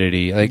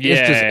stupidity. Like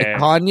it's just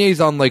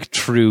Kanye's on like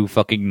true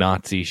fucking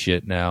Nazi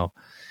shit now.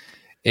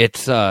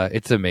 It's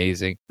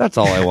amazing. That's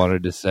all I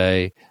wanted to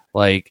say.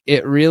 Like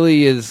it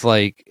really is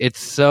like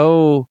it's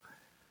so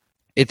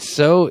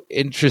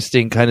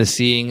interesting kind of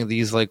seeing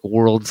these like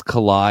worlds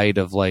collide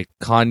of like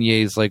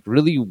Kanye's like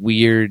really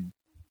weird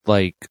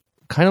like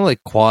kind of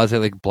like quasi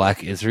like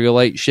black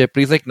Israelite shit, but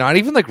he's like not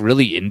even like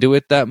really into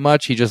it that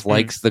much. He just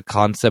likes the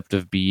concept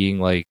of being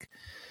like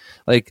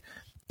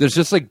there's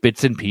just like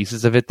bits and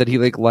pieces of it that he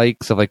like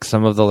likes of like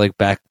some of the like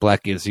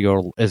black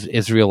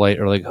Israelite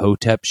or like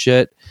Hotep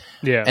shit.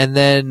 Yeah. And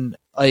then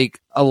like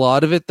a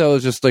lot of it though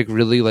is just like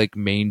really like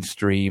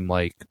mainstream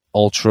like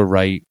ultra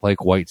right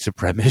like white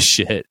supremacist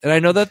shit. And I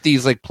know that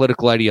these like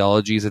political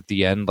ideologies at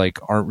the end like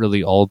aren't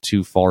really all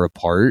too far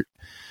apart.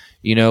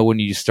 You know, when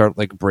you start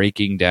like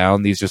breaking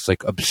down these just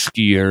like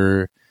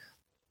obscure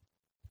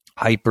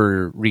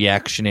hyper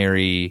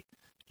reactionary,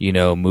 you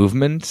know,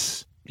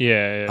 movements.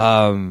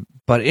 Yeah.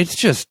 But it's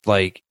just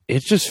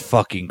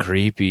fucking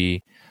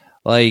creepy.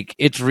 Like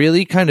it's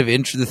really kind of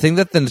interesting. The thing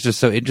that then is just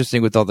so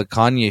interesting with all the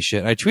Kanye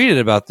shit. I tweeted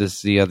about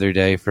this the other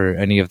day for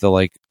any of the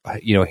like,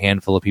 you know,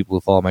 handful of people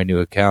who follow my new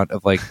account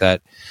of like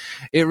that.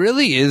 It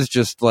really is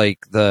just like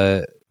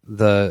the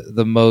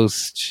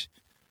most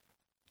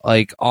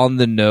like on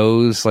the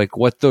nose, like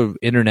what the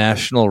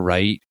international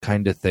right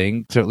kind of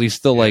thing. So at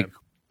least the like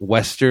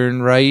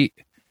Western right,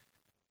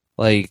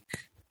 like,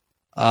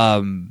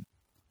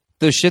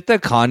 the shit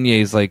that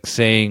Kanye's like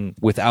saying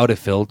without a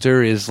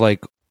filter is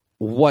like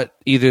what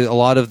either a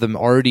lot of them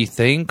already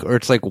think or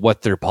it's like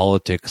what their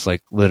politics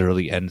like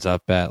literally ends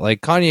up at.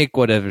 Like Kanye,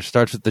 whatever,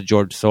 starts with the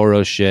George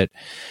Soros shit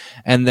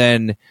and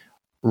then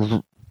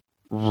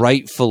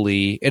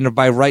rightfully, and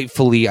by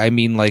rightfully I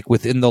mean like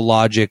within the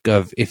logic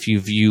of if you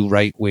view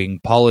right-wing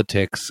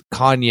politics,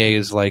 Kanye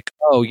is like,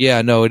 oh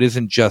yeah, no, it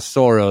isn't just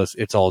Soros,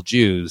 it's all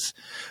Jews,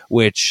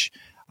 which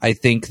I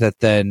think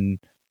that then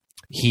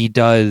he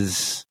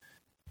does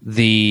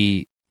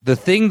the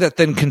thing that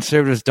then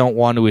conservatives don't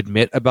want to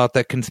admit about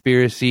that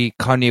conspiracy.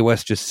 Kanye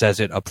West just says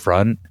it up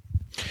front.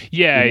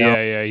 Yeah, you know?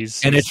 yeah.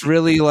 It's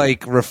really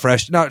like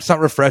refreshing. No, it's not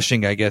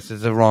refreshing, I guess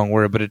is the wrong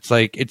word, but it's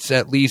like, it's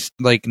at least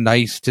like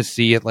nice to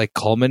see it like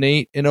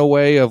culminate in a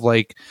way of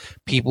like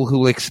people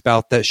who like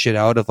spout that shit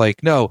out of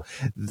like, no,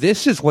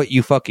 this is what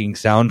you fucking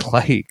sound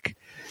like,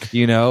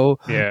 you know?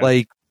 Yeah.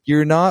 Like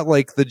you're not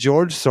like the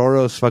George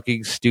Soros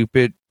fucking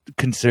stupid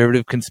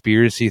conservative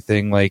conspiracy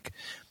thing. Like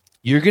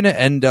you're going to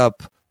end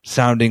up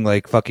sounding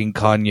like fucking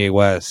Kanye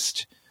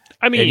West.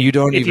 I mean, and you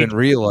don't even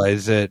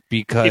realize it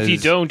because if you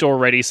don't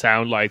already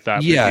sound like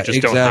that, yeah, you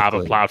just don't have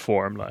a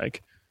platform.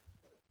 Like,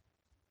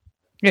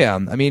 yeah,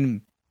 I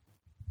mean,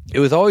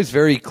 it was always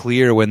very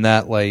clear when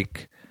that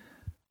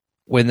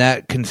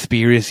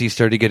conspiracy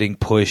started getting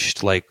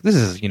pushed. Like, this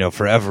is, you know,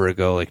 forever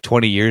ago, like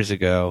 20 years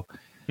ago,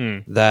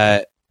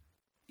 that,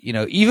 you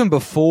know, even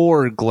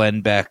before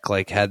Glenn Beck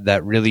like had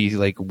that really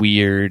like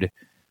weird,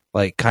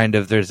 like kind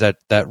of there's that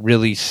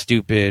really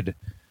stupid,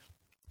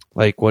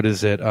 like what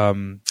is it?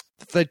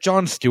 That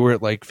Jon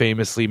Stewart like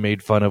famously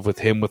made fun of with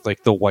him with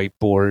like the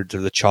whiteboards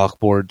or the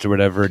chalkboards or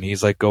whatever, and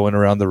he's like going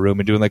around the room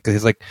and doing like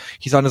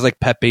he's on his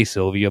like Pepe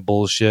Sylvia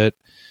bullshit.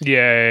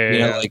 Yeah. You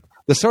know, like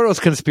the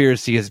Soros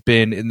conspiracy has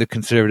been in the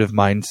conservative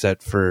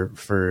mindset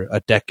for a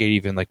decade,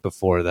 even like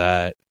before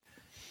that.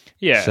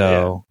 Yeah.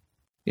 So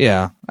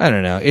yeah, I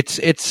don't know. It's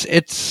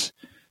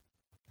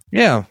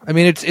yeah. I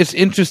mean, it's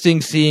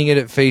interesting seeing it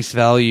at face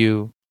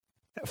value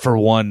for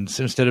once,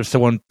 instead of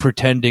someone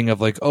pretending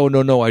of like, oh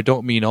no, I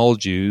don't mean all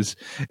Jews,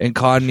 and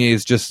Kanye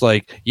is just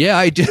like, yeah,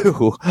 I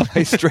do.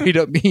 I straight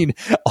up mean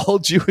all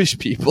Jewish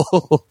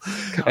people.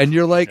 And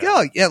you're like,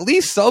 oh, at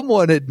least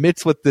someone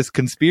admits what this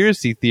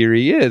conspiracy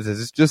theory is.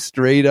 It's just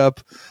straight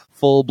up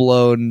full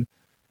blown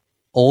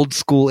old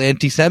school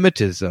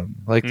anti-Semitism.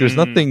 Like there's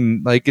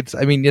nothing like it's,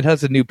 I mean, it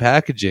has a new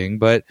packaging,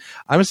 but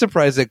I'm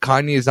surprised that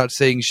Kanye is not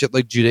saying shit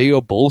like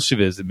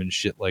Judeo-Bolshevism and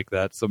shit like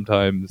that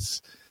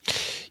sometimes.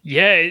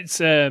 Yeah,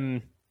 it's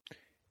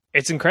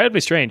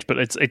incredibly strange, but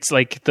it's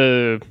like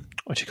the,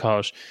 what you call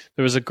it?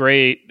 There was a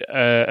great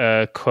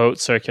quote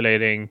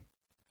circulating.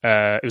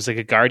 It was like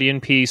a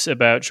Guardian piece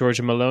about Giorgia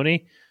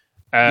Meloni,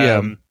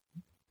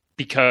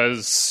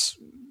 because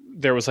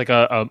there was like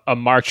a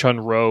March on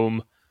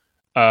Rome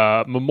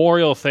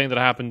memorial thing that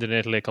happened in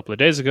Italy a couple of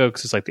days ago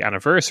because it's like the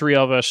anniversary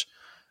of it,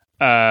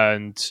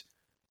 and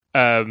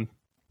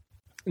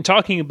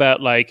talking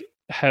about like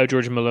how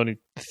Giorgia Meloni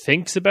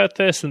thinks about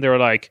this, and they were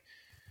like,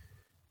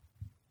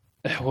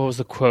 what was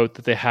the quote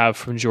that they have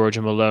from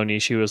Georgia Maloney?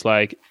 She was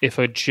like, if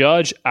a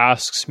judge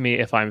asks me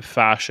if I'm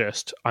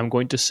fascist, I'm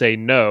going to say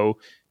no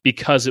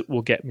because it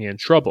will get me in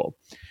trouble.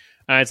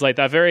 And it's like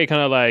that very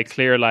kind of like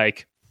clear,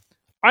 like,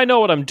 I know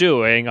what I'm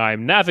doing.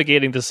 I'm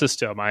navigating the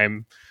system.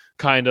 I'm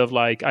kind of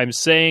like, I'm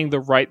saying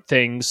the right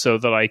things so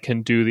that I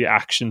can do the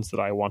actions that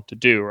I want to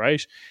do,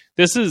 right?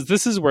 This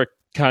is where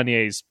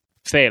Kanye's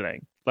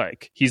failing.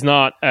 Like, he's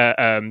not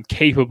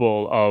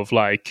capable of,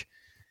 like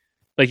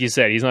you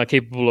said, he's not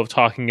capable of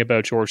talking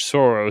about George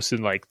Soros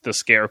in like the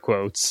scare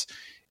quotes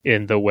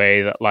in the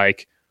way that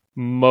like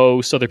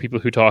most other people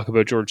who talk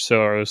about George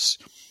Soros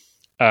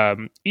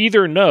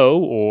either know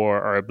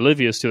or are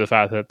oblivious to the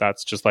fact that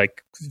that's just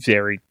like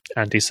very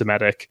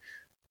anti-Semitic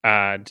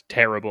and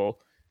terrible.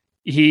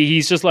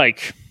 He's just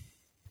like,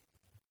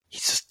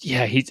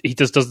 he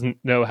just doesn't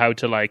know how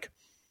to like,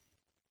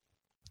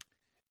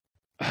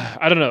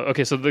 I don't know.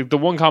 Okay, so the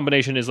one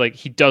combination is like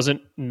he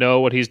doesn't know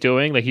what he's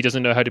doing. Like he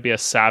doesn't know how to be a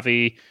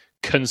savvy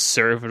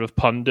conservative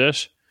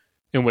pundit,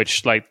 in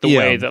which like the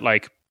way that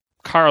like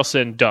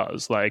Carlson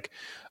does. Like,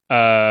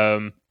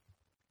 but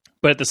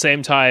at the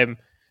same time,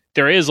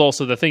 there is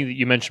also the thing that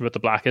you mentioned with the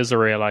Black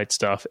Israelite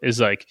stuff is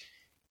like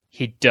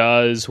he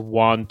does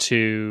want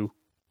to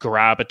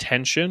grab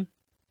attention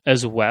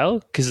as well,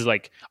 because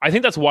like I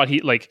think that's what he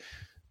like.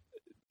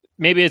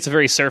 Maybe it's a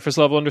very surface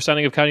level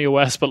understanding of Kanye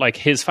West, but like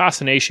his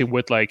fascination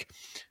with like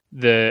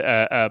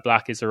the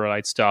Black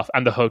Israelite stuff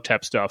and the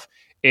Hotep stuff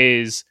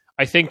is,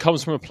 I think,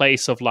 comes from a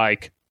place of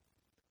like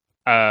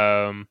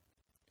the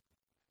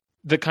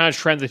kind of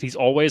trend that he's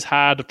always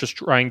had of just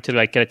trying to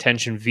like get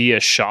attention via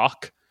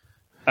shock,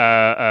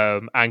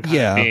 and kind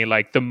of being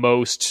like the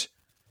most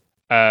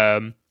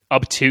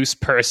obtuse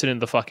person in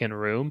the fucking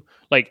room.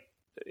 Like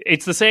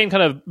it's the same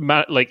kind of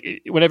like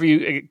whenever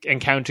you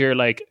encounter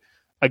like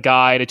a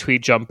guy in a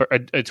tweed jumper,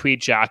 a tweed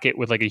jacket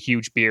with like a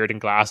huge beard and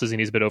glasses, and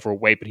he's a bit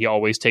overweight, but he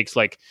always takes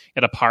like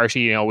at a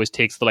party, he always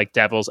takes the like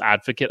devil's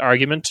advocate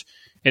argument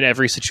in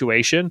every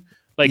situation.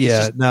 Like,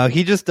 no,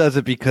 he just does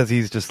it because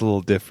he's just a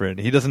little different.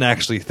 He doesn't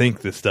actually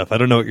think this stuff. I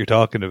don't know what you're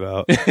talking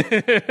about.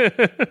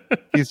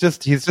 he's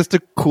just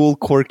a cool,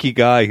 quirky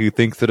guy who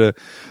thinks that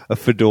a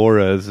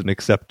fedora is an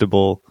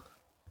acceptable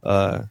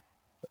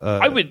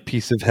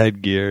piece of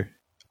headgear.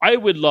 I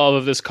would love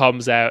if this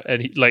comes out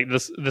and like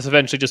this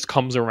eventually just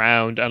comes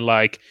around, and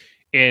like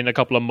in a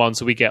couple of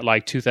months we get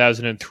like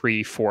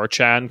 2003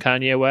 4chan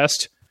Kanye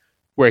West,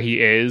 where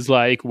he is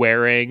like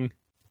wearing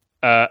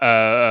like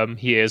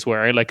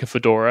a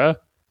fedora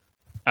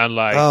and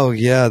like, oh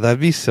yeah, that'd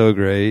be so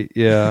great.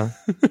 Yeah.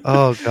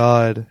 Oh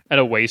god. And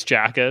a waist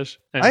jacket.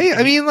 And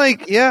I mean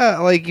like, yeah,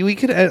 like we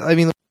could, I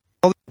mean,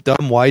 all the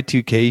dumb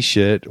Y2K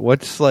shit.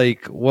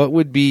 What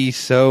would be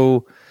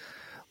so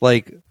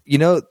like, you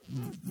know,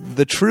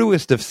 the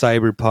truest of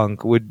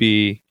cyberpunk would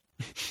be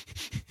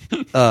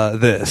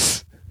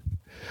this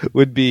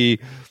would be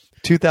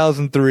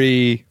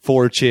 2003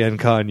 4chan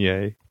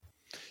Kanye.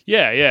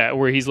 Yeah,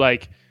 where he's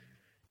like,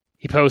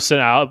 he posts an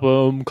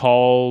album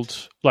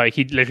called, like,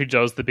 he literally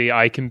does the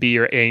I can be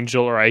your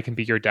angel or I can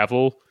be your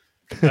devil.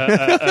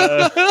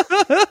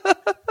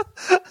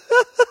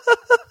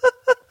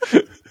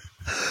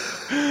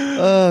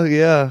 Oh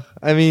yeah,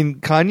 I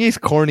mean Kanye's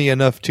corny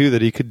enough too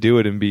that he could do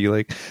it and be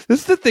like, this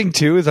is the thing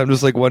too, is I'm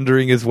just like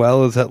wondering as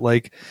well, is that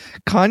like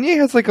Kanye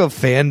has like a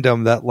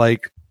fandom that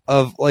like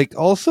of like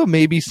also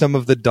maybe some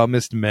of the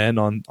dumbest men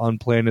on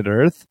planet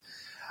Earth.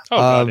 Oh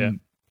god, yeah.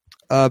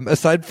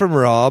 Aside from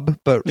Rob,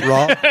 but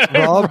Rob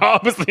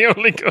is the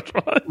only good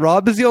one.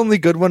 Rob is the only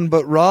good one,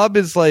 but Rob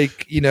is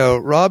like, you know,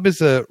 Rob is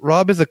a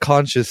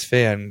conscious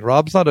fan.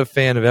 Rob's not a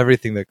fan of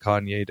everything that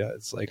Kanye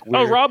does. Like,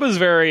 Rob is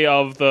very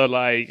of the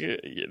like,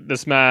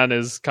 this man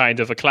is kind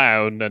of a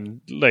clown,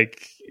 and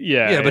like,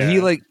 yeah, but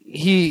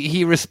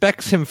he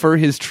respects him for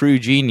his true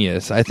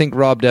genius. I think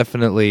Rob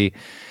definitely,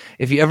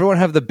 if you ever want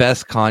to have the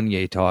best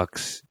Kanye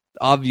talks,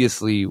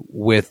 obviously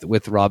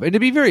with Rob. And to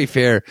be very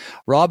fair,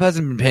 Rob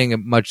hasn't been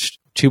paying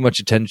too much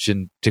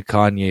attention to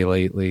Kanye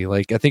lately.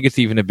 Like, I think it's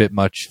even a bit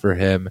much for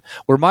him,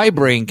 where my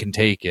brain can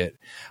take it.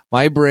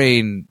 My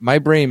brain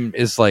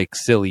is like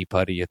silly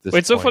putty at this point.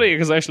 It's so funny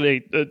because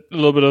actually a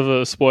little bit of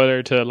a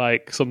spoiler to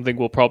like something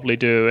we'll probably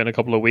do in a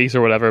couple of weeks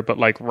or whatever, but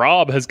like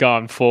Rob has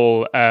gone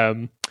full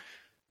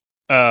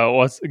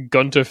what's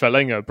Gunter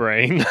Fellinger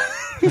brain.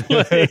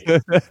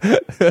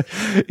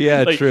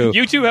 Yeah, like, true.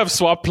 You two have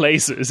swapped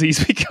places.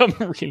 He's become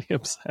really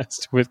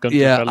obsessed with Gunter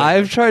Fellinger.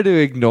 I've tried to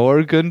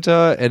ignore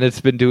Gunter and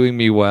it's been doing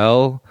me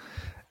well.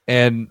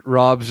 And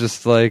Rob's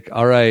just like,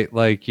 all right,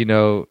 like, you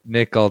know,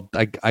 Nick,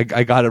 I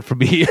got it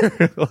from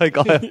here. Like,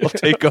 I'll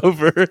take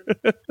over.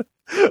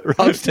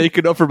 Rob's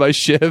taking over my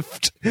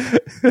shift.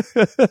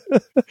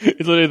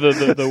 It's literally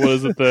the what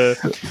is it,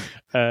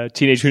 the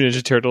Teenage Mutant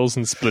Ninja Turtles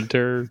and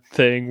Splinter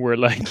thing, where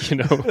like, you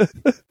know,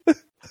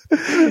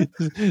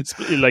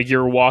 like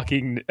you're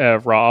walking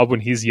Rob when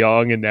he's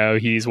young, and now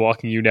he's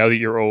walking you now that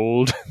you're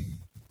old.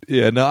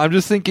 Yeah, no, I'm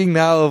just thinking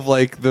now of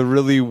like the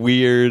really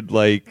weird,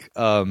 like,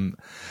 I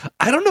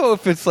don't know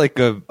if it's like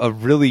a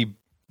really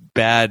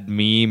bad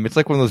meme. It's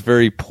like one of those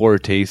very poor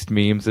taste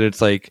memes, and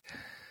it's like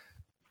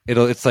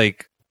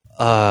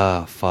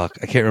fuck,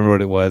 I can't remember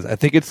what it was. I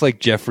think it's like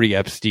Jeffrey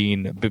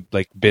Epstein,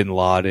 like Bin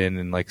Laden,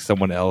 and like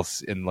someone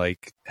else in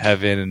like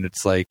heaven, and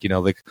it's like, you know,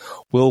 like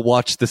we'll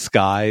watch the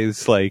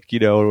skies, like, you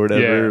know, or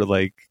whatever. Yeah.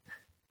 Like,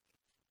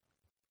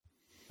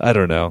 I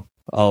don't know.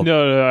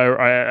 No,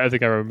 I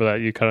think I remember that.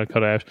 You kind of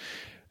cut out.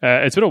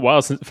 It's been a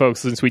while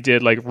since we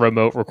did like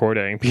remote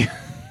recording.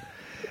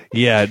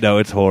 Yeah, no,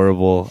 it's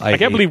horrible. I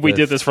can't believe we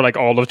did this for like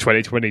all of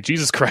 2020.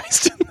 Jesus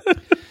Christ.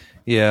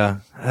 Yeah,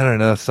 I don't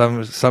know.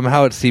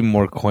 Somehow it seemed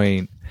more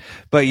quaint,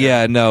 but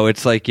yeah, no,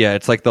 it's like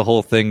the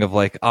whole thing of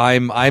like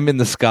I'm in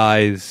the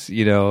skies,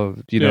 you know,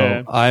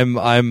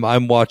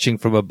 I'm watching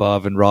from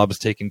above, and Rob's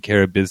taking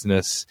care of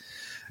business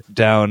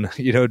down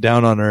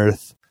on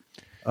Earth.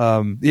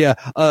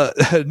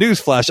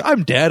 Newsflash,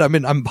 I'm dead.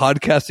 I'm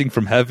podcasting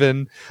from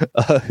heaven.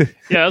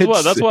 That's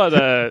what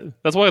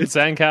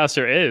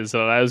Zencaster is.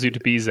 It allows you to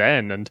be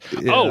Zen. And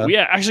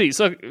actually,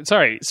 so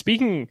sorry.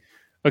 Speaking,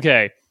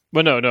 okay.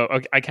 Well, no,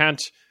 I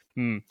can't.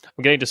 I'm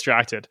getting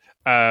distracted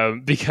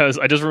because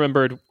I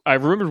remembered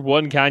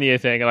one Kanye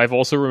thing, and I've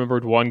also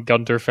remembered one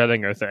Gunter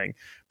Fellinger thing.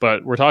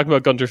 But we're talking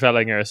about Gunter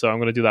Fellinger, so I'm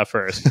going to do that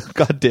first.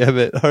 God damn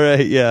it! All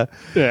right, yeah,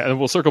 and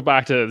we'll circle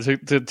back to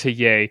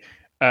Ye.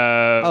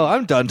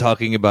 I'm done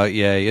talking about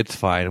Ye. It's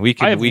fine.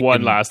 I have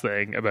one last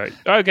thing about.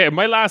 Okay,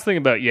 my last thing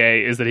about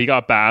Ye is that he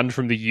got banned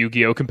from the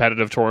Yu-Gi-Oh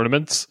competitive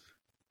tournaments.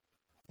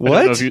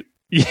 What?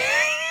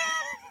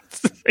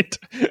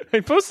 I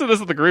posted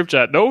this in the group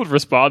chat. No one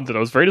responded. I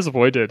was very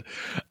disappointed.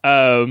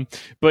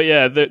 But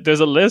yeah, there's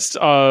a list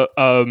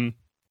on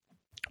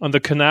the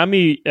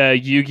Konami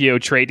Yu-Gi-Oh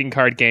trading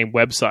card game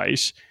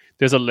website.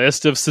 There's a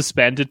list of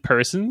suspended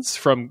persons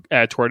from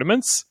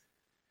tournaments,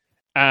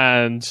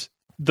 and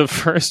the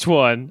first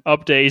one,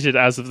 updated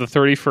as of the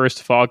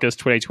 31st of August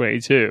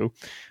 2022,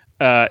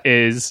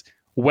 is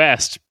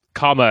West,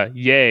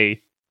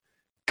 Ye,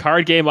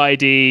 card game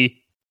ID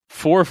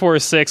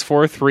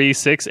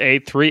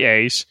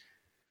 446436838,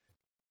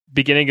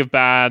 beginning of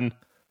ban.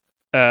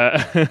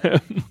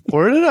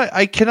 Where did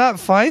I cannot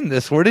find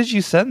this. Where did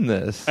you send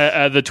this?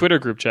 The Twitter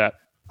group chat.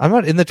 I'm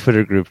not in the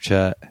Twitter group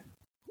chat.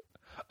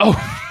 Oh.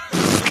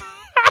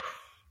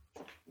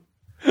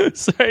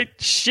 Sorry,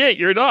 shit,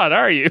 you're not,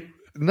 are you?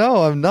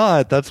 No, I'm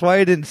not. That's why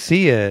I didn't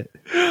see it.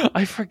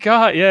 I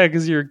forgot, yeah,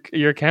 because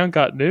your account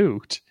got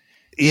nuked.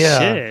 Yeah.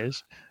 Shit.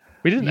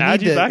 We didn't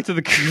add you back to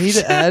the group chat. You need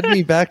to add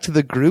me back to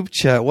the group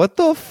chat. What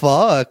the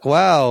fuck?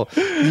 Wow.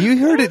 You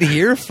heard it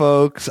here,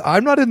 folks.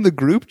 I'm not in the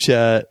group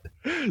chat.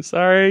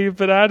 Sorry, you've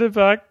been added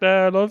back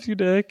now. I love you,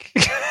 Nick.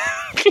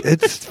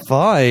 It's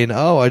fine.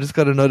 Oh, I just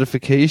got a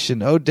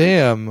notification. Oh,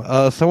 damn.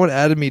 Someone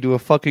added me to a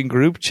fucking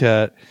group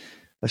chat.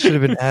 I should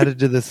have been added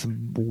to this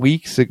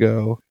weeks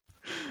ago.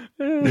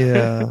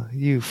 Yeah,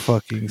 you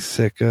fucking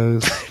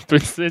sickos.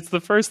 It's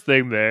the first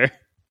thing there.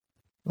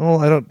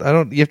 Well, I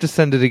don't. You have to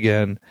send it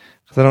again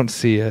because I don't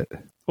see it.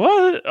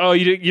 What? Oh,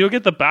 you don't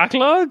get the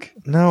backlog?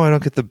 No, I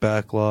don't get the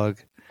backlog.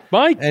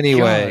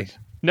 Anyway. God.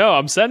 No,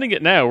 I'm sending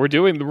it now. We're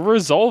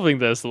resolving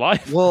this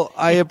live. Well,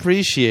 I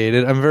appreciate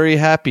it. I'm very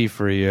happy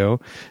for you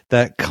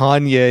that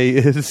Kanye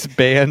is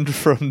banned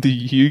from the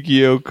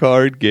Yu-Gi-Oh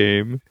card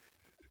game.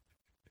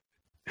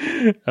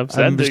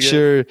 I'm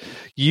sure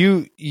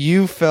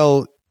you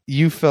felt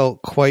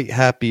quite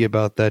happy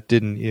about that,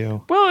 didn't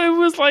you? Well, it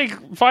was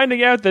like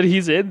finding out that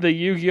he's in the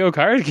Yu-Gi-Oh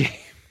card game.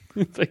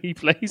 That he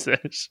plays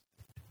it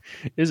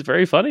is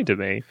very funny to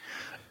me.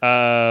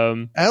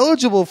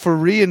 Eligible for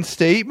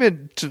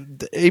reinstatement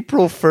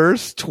April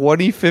 1st,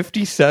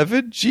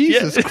 2057?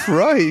 Jesus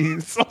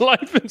Christ.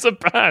 It's a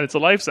ban. It's a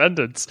life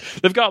sentence.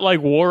 They've got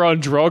like war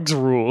on drugs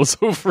rules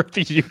over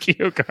the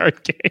Yu-Gi-Oh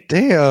card game.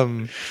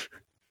 Damn.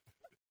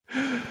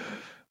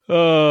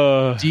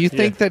 Do you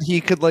think that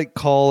he could like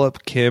call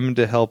up Kim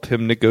to help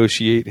him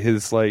negotiate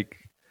his like...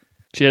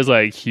 She has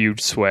like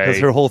huge sway.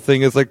 Because her whole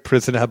thing is like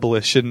prison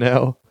abolition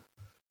now.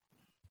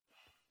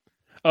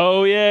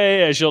 Oh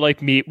yeah. She'll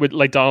like meet with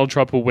like Donald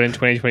Trump will win in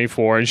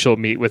 2024, and she'll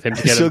meet with him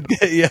to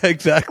get yeah,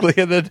 exactly.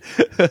 And then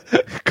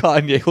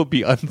Kanye will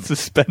be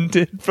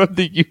unsuspended from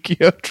the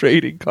Yu-Gi-Oh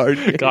trading card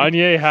game.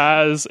 Kanye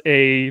has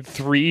a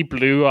 3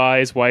 blue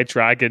eyes white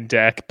dragon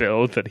deck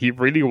build that he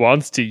really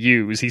wants to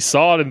use. He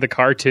saw it in the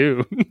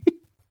cartoon.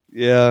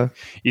 Yeah,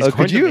 he's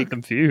going to make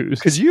them fuse.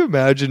 Could you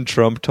imagine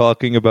Trump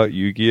talking about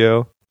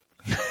Yu-Gi-Oh?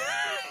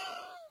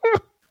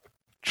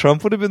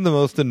 Trump would have been the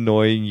most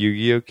annoying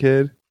Yu-Gi-Oh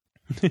kid.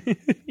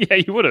 Yeah,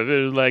 you would have.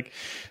 It was like,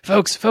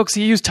 folks,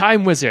 you use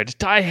Time Wizard.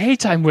 I hate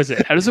Time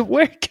Wizard. How does it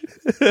work?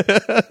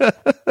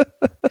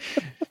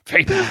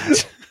 Very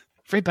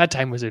bad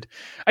Time Wizard.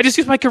 I just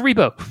use my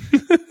Karibo.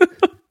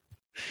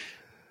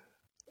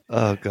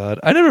 Oh God,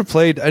 I never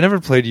played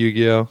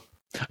Yu-Gi-Oh.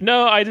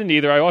 No, I didn't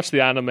either. I watched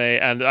the anime,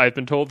 and I've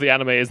been told the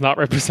anime is not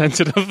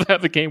representative of how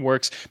the game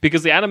works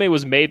because the anime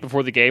was made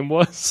before the game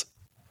was.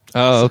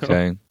 Oh,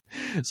 okay.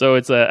 So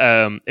it's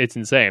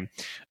insane.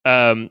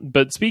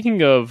 But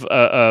speaking of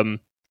Gunter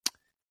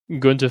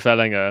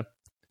Fellinger,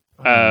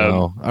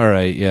 all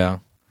right, yeah.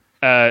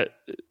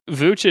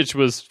 Vucic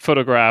was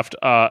photographed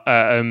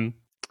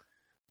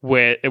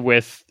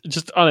with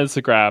just on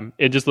Instagram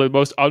in just the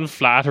most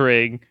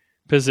unflattering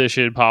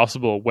position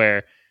possible,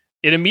 where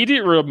it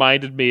immediately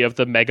reminded me of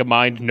the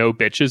Megamind no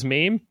bitches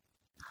meme.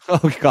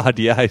 Oh God,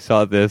 yeah, I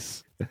saw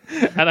this.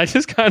 And I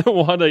just kind of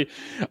want to.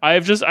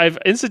 I've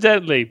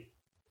incidentally,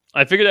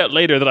 I figured out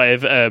later that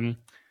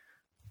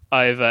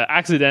I've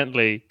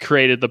accidentally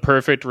created the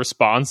perfect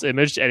response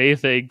image to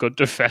anything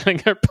Gunter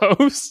Fettinger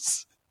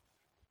posts,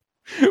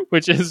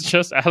 which is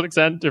just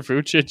Alexander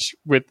Vucic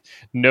with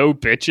no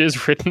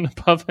bitches written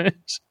above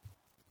it.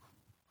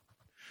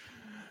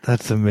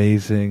 That's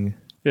amazing.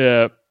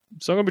 Yeah,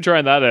 so I'm gonna be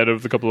trying that out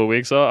over a couple of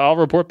weeks. I'll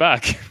report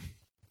back.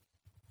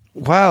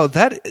 Wow,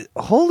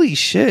 holy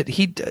shit!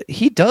 He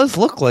does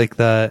look like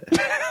that.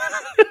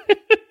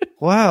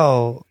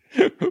 Wow.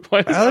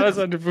 Why does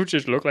Alexander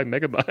Vucic look like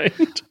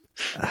Megamind?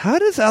 How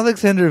does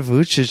Alexander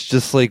Vucic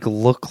just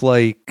look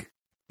like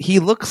he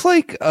looks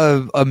like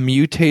a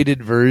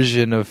mutated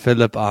version of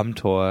Philip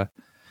Amthor?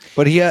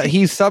 But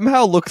he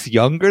somehow looks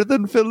younger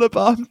than Philip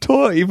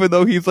Amthor, even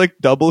though he's like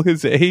double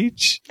his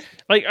age.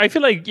 Like, I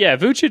feel like, yeah,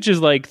 Vucic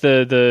is like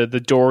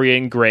the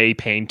Dorian Gray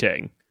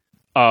painting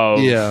of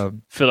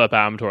Philip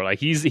Amthor. Like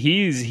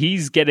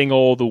he's getting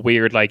all the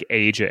weird like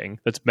aging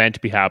that's meant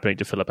to be happening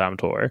to Philip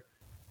Amthor.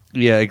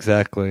 Yeah,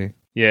 exactly.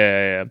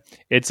 Yeah.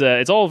 It's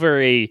all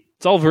very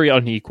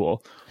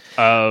unequal.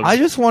 I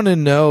just want to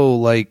know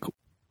like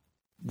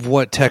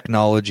what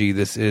technology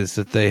this is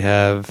that they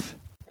have.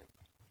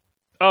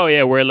 Oh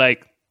yeah, where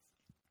like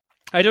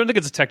I don't think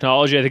it's a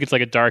technology. I think it's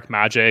like a dark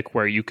magic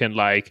where you can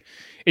like.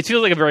 It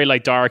feels like a very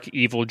like dark,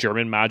 evil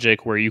German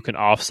magic where you can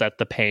offset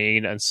the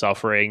pain and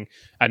suffering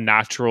and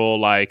natural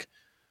like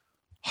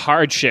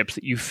hardships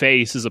that you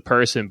face as a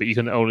person, but you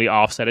can only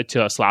offset it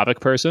to a Slavic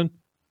person.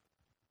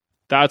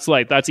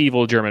 That's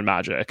evil German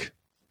magic.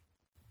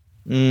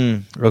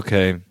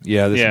 Okay.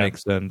 Yeah, this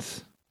makes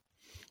sense.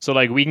 So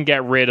like we can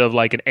get rid of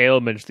like an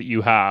ailment that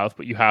you have,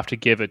 but you have to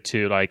give it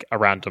to like a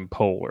random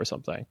Pole or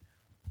something.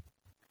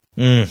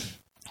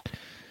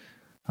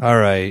 All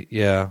right.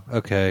 Yeah.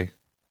 Okay.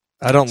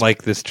 I don't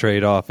like this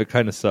trade-off. It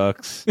kind of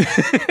sucks.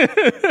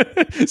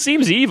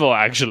 Seems evil,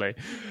 actually.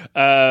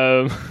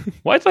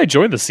 Why did I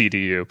join the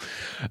CDU?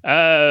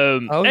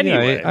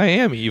 Anyway. Yeah, I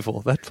am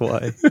evil. That's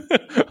why.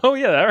 Oh,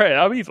 yeah. All right.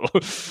 I'm evil.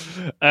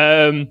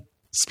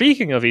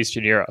 Speaking of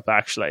Eastern Europe,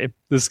 actually,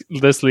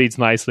 this leads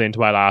nicely into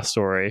my last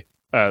story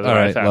that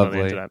I found on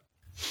the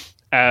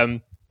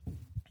internet.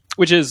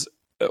 Which is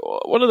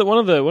one of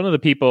the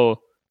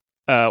people,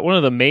 one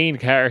of the main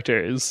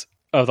characters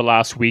of the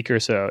last week or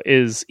so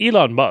is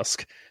Elon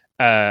Musk,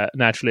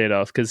 naturally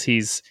enough, because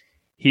he's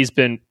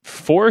been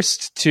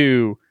forced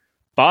to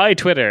buy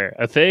Twitter,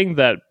 a thing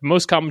that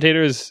most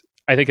commentators,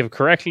 I think, have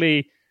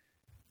correctly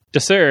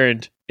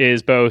discerned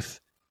is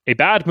both a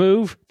bad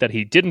move that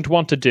he didn't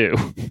want to do.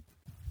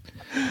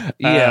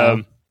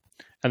 And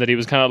that he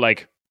was kind of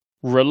like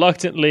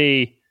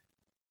reluctantly,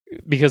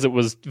 because it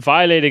was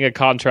violating a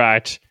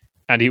contract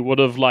and he would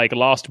have like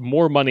lost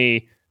more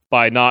money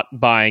by not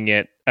buying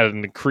it at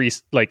an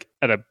increased, like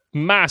at a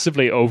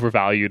massively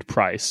overvalued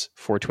price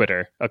for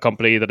Twitter, a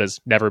company that has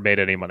never made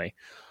any money.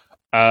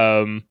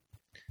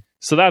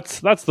 So that's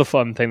the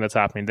fun thing that's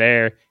happening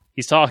there.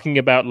 He's talking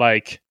about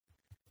like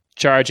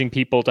charging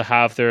people to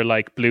have their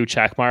like blue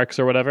check marks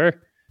or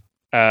whatever,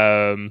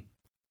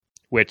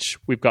 which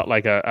we've got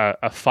like a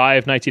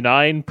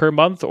 $5.99 per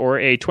month or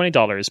a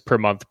 $20 per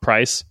month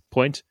price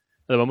point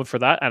at the moment for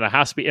that, and it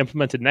has to be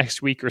implemented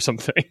next week or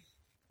something.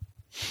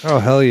 Oh,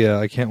 hell yeah.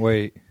 I can't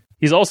wait.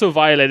 He's also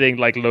violating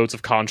like loads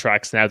of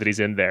contracts now that he's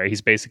in there.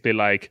 He's basically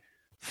like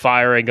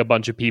firing a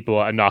bunch of people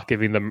and not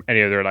giving them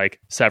any of their like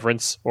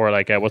severance or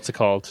like what's it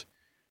called?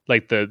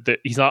 Like the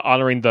he's not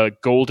honoring the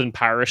golden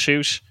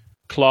parachute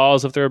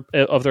clause of their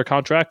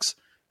contracts.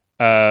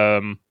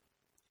 So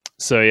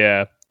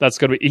yeah, that's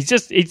gonna be. He's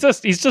trying to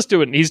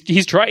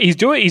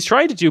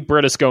do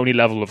Berlusconi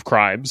level of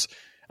crimes,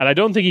 and I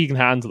don't think he can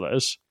handle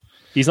it.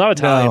 He's not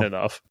Italian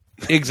enough.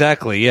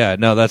 Exactly. Yeah.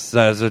 No, that's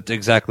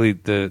exactly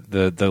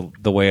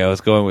the way I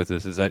was going with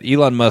this. Is that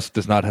Elon Musk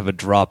does not have a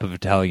drop of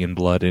Italian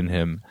blood in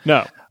him.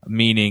 No,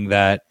 meaning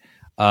that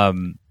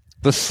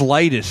the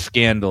slightest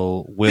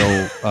scandal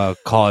will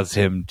cause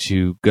him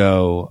to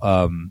go.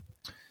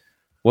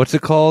 What's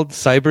it called?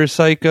 Cyber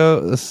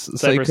psycho?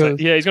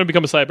 Yeah, he's going to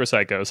become a cyber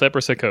psycho.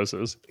 Cyber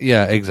psychosis.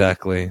 Yeah,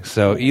 exactly.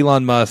 So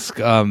Elon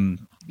Musk, I don't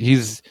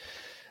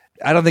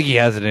think he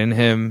has it in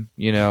him.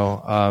 He's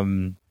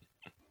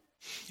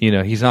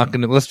not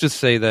going to. Let's just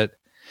say that.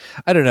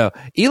 I don't know.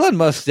 Elon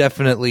Musk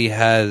definitely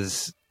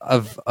has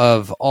of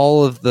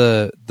all of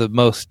the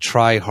most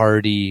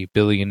try-hardy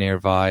billionaire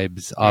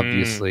vibes.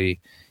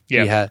 Obviously,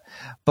 yeah. He had,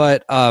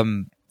 but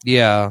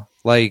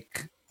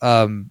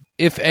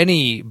if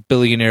any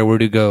billionaire were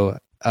to go,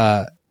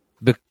 have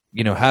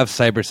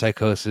cyber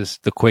psychosis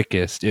the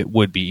quickest, it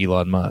would be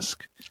Elon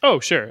Musk. Oh,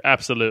 sure.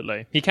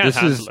 Absolutely. He can't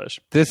handle it.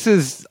 This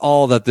is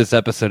all that this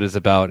episode is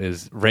about,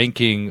 is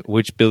ranking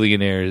which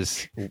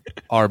billionaires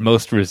are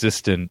most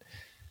resistant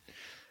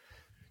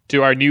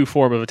to our new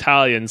form of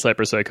Italian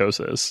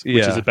cyberpsychosis,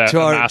 which is about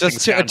amassing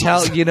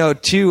scandals.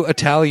 To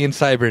Italian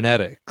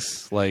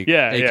cybernetics, like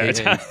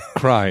AKA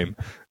crime.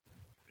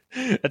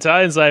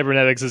 Italian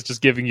cybernetics is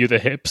just giving you the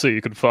hip so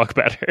you can fuck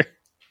better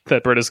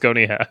that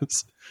Berlusconi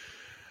has.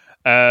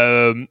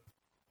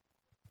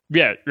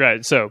 Yeah,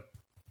 right. So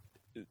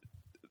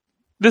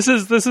this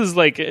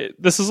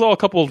is all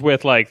coupled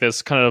with like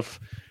this kind of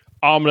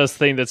ominous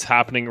thing that's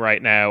happening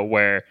right now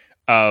where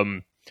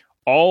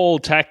all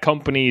tech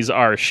companies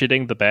are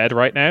shitting the bed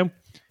right now.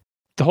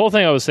 The whole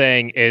thing I was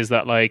saying is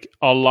that like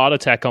a lot of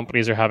tech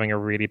companies are having a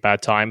really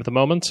bad time at the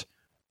moment.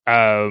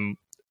 And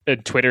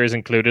Twitter is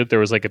included. There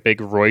was like a big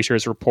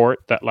Reuters report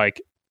that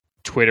like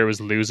Twitter was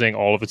losing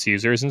all of its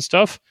users and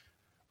stuff,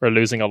 or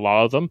losing a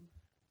lot of them.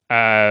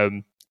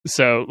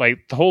 So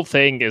like the whole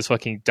thing is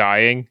fucking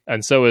dying,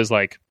 and so is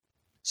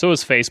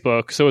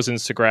Facebook, so is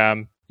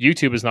Instagram.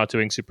 YouTube is not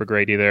doing super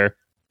great either.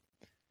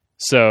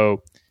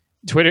 So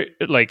Twitter,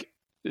 like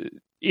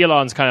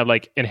Elon's kind of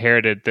like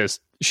inherited this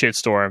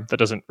shitstorm that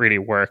doesn't really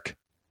work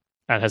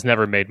and has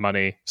never made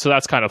money. So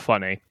that's kind of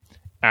funny,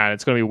 and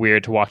it's going to be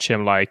weird to watch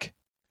him like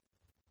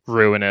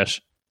ruin it.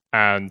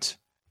 And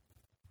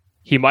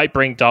he might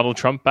bring Donald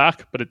Trump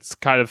back, but it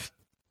kind of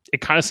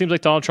seems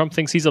like Donald Trump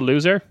thinks he's a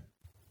loser.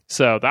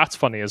 So that's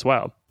funny as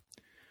well.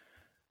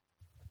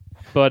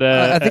 But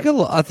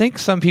I think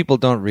some people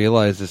don't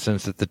realize the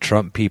sense that the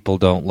Trump people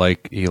don't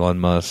like Elon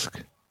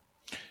Musk.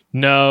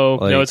 No,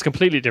 it's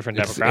completely different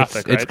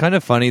demographic. It's kind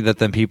of funny that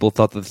then people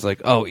thought that it's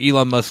like, oh,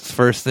 Elon Musk's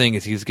first thing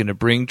is he's going to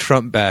bring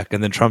Trump back,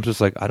 and then Trump's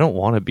just like, I don't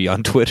want to be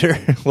on Twitter,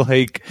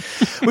 like,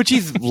 which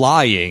he's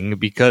lying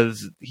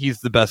because he's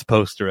the best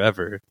poster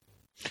ever.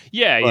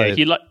 Yeah, but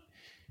yeah,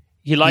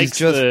 he likes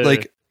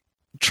like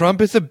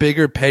Trump is a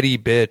bigger petty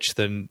bitch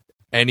than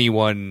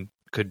anyone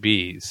could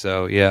be.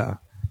 So yeah.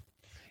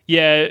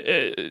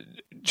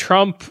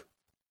 Trump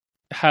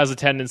has a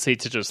tendency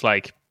to just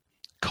like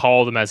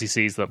call them as he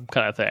sees them,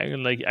 kind of thing,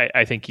 and like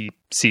I think he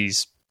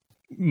sees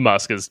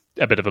Musk as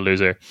a bit of a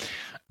loser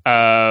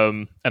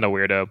and a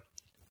weirdo.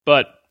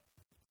 But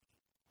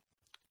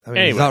I mean,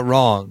 anyway, he's not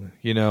wrong,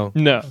 you know.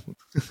 No,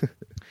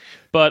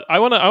 but I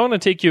want to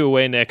take you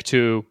away, Nick,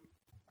 to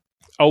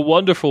a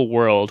wonderful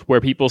world where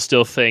people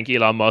still think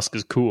Elon Musk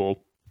is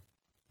cool.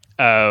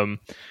 A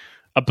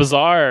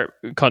bizarre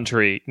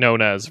country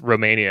known as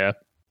Romania.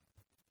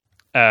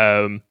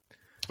 The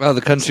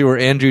country where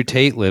Andrew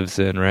Tate lives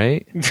in,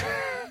 right?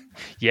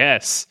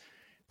 Yes,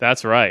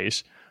 that's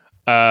right.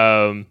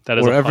 That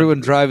is where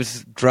everyone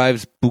drives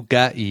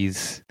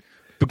Bugattis.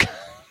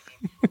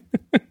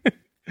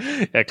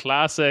 A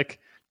classic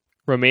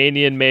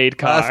Romanian-made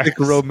car. Classic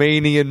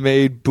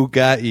Romanian-made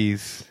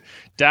Bugattis.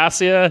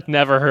 Dacia,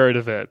 never heard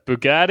of it.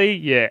 Bugatti,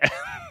 yeah.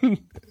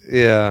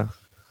 Yeah.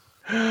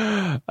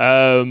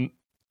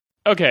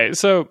 Okay,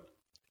 so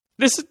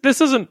this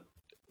isn't.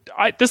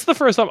 This is the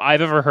first time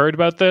I've ever heard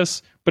about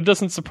this, but it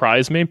doesn't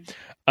surprise me.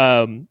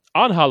 On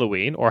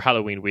Halloween or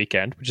Halloween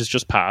weekend, which has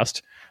just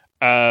passed,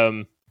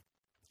 Bran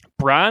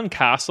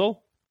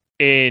Castle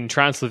in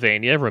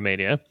Transylvania,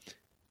 Romania,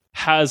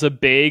 has a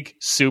big,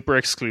 super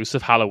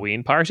exclusive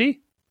Halloween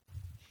party.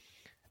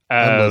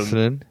 I'm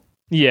listening.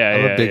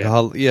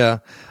 Yeah,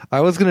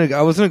 I was gonna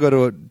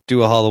go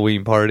do a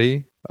Halloween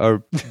party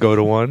or go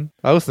to one.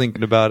 I was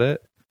thinking about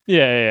it.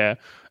 Yeah.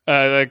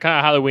 The kind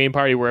of Halloween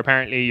party where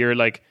apparently you're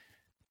like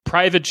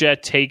private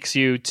jet takes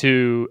you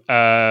to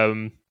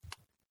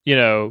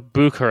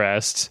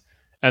Bucharest,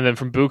 and then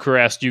from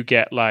Bucharest you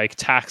get like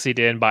taxied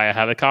in by a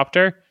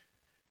helicopter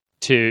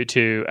to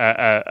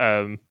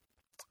the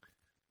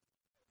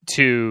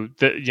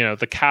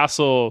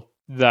castle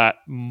that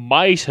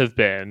might have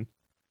been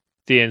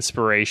the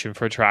inspiration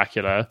for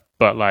Dracula,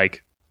 but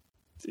like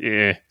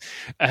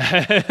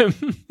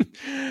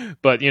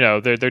but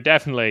they're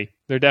definitely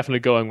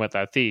going with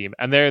that theme,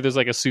 and there's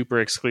like a super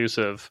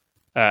exclusive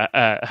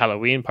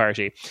Halloween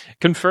party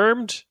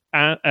confirmed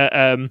at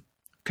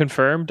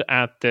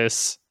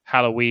this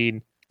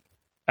Halloween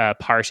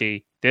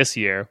party this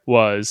year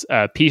was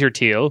Peter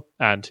Thiel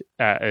and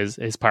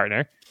his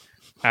partner,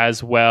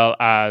 as well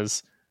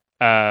as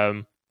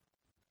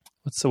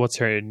what's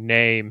her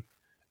name,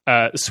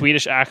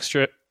 Swedish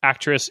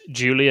actress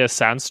Julia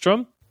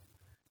Sandström,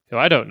 who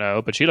I don't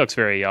know, but she looks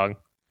very young,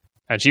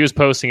 and she was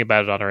posting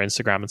about it on her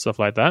Instagram and stuff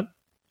like that.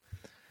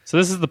 So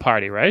this is the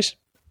party, right?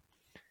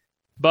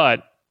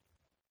 But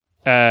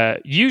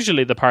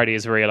usually the party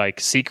is very like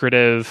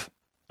secretive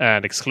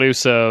and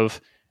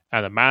exclusive,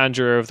 and the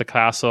manager of the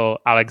castle,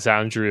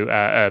 Alexandru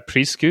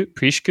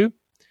Prișcu,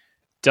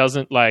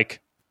 doesn't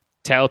like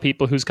tell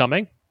people who's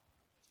coming.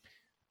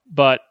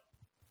 But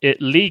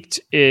it leaked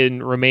in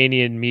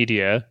Romanian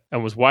media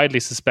and was widely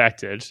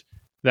suspected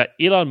that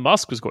Elon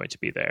Musk was going to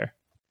be there.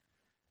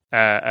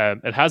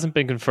 It hasn't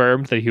been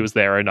confirmed that he was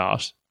there or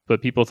not,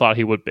 but people thought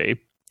he would be.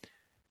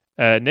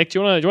 Nick, do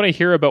you want to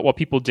hear about what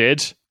people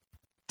did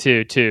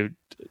to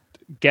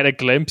get a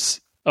glimpse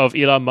of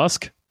Elon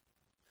Musk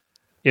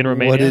in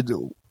Romania?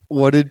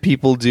 What did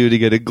people do to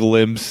get a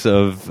glimpse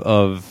of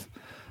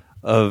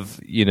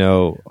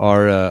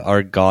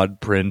our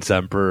God Prince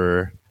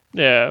Emperor?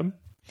 Yeah.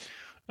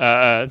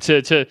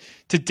 To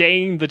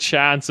deign the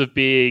chance of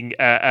being,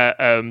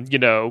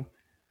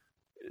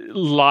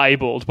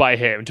 libeled by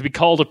him, to be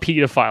called a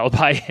pedophile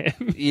by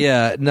him.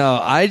 Yeah, no,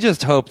 I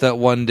just hope that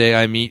one day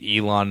I meet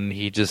Elon and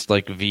he just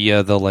like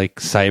via the like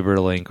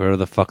Cyberlink or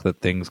the fuck that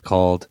thing's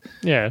called.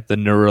 Yeah. The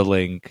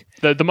Neuralink.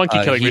 The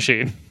monkey killing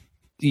machine.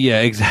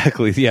 Yeah,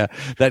 exactly. Yeah.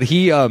 That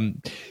he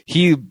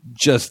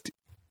just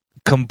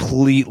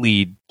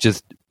completely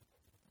just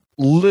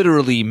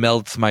literally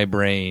melts my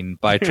brain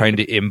by trying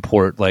to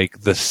import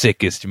like the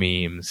sickest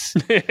memes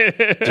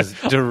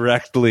just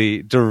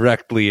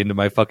directly into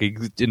my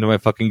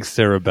fucking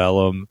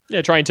cerebellum.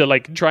 Yeah, trying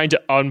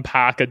to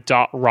unpack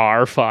a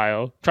 .rar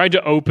file, trying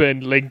to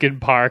open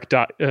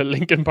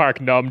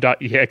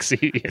linkinparknum.exe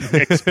in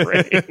Nick's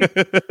brain.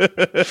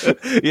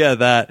 Yeah,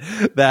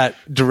 that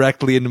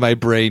directly into my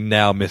brain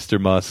now,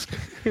 Mr. Musk.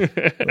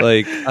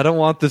 Like, I don't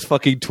want this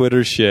fucking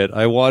Twitter shit.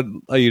 I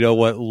want, what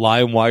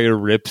LimeWire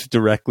rips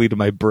directly to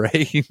my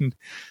brain.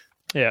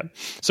 Yeah.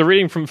 So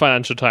reading from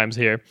Financial Times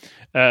here,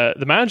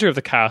 the manager of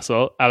the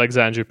castle,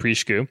 Alexandru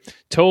Prișcu,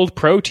 told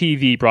Pro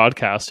TV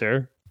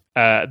broadcaster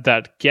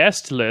that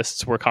guest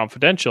lists were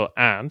confidential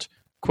and,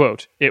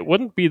 quote, "It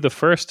wouldn't be the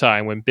first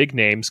time when big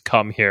names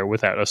come here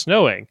without us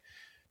knowing. ...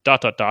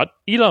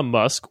 Elon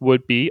Musk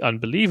would be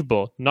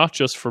unbelievable, not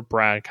just for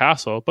Bran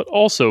Castle, but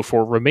also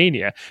for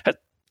Romania."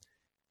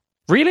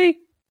 Really?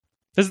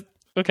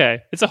 Okay,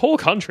 it's a whole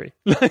country.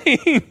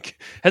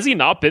 Like, has he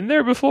not been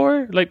there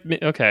before? Like,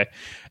 okay.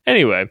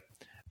 Anyway,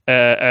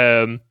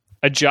 a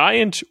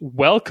giant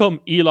welcome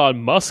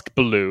Elon Musk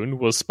balloon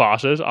was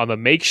spotted on the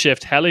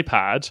makeshift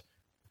helipad,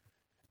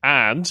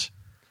 and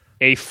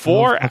a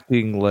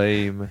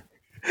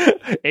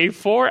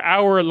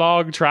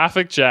 4-hour-long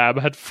traffic jam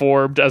had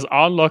formed as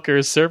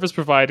onlookers, service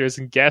providers,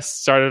 and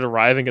guests started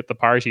arriving at the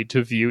party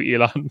to view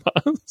Elon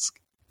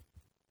Musk.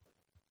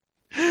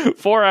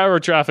 4-hour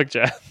traffic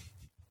jam.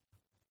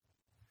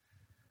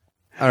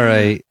 All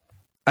right.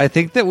 I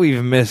think that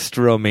we've missed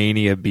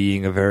Romania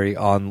being a very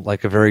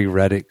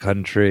Reddit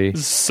country.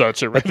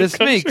 Such a Reddit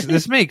country.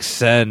 This makes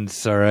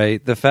sense, all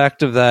right? The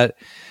fact of that,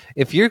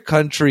 if your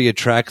country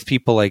attracts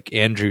people like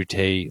Andrew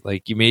Tate,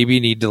 like, you maybe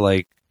need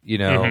to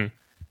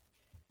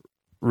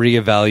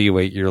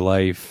reevaluate your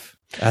life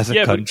as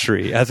a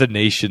country, as a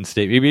nation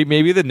state.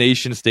 Maybe the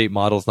nation state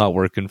model's not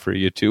working for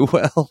you too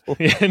well.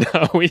 Yeah,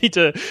 no, we need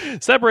to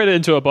separate it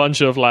into a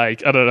bunch of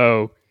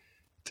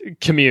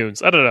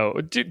communes. I don't know.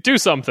 Do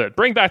something.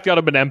 Bring back the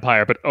Ottoman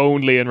Empire, but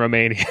only in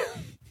Romania.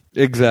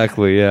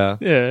 Exactly. Yeah.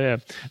 Yeah.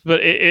 But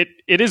it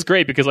is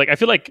great because I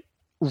feel like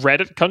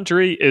Reddit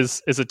country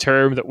is a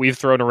term that we've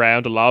thrown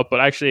around a lot, but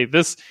actually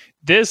this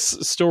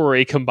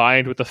story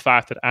combined with the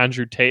fact that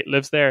Andrew Tate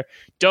lives there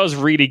does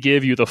really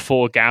give you the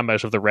full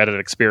gamut of the Reddit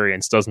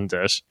experience, doesn't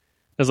it?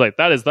 It's like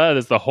that is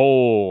the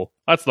whole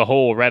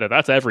Reddit.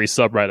 That's every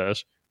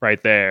subreddit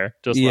right there.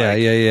 Just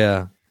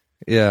yeah.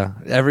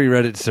 Every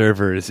Reddit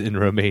server is in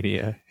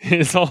Romania.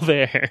 It's all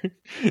there.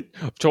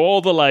 To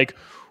all the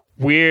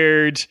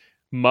weird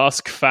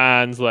Musk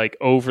fans,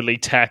 overly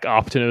tech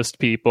optimist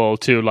people,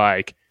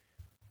 to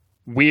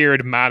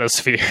weird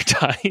manosphere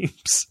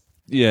types.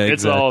 Yeah, exactly.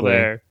 It's all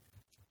there.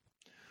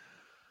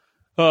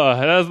 Oh,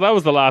 that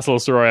was the last little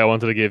story I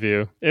wanted to give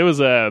you. It was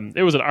an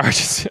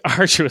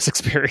arduous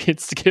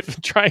experience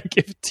to try and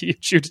give it to you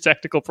due to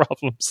technical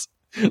problems.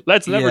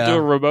 Let's never do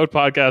a remote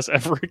podcast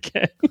ever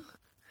again.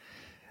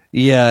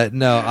 Yeah,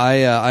 no,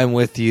 I'm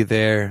with you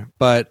there.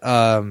 But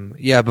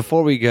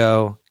before we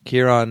go,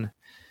 Kieran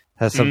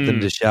has something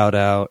to shout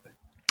out.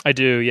 I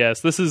do, yes.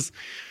 This is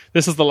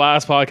the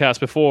last podcast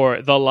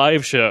before the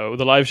live show.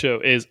 The live show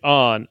is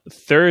on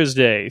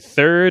Thursday,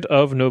 3rd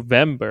of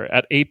November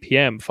at 8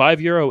 p.m.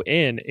 €5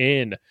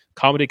 in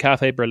Comedy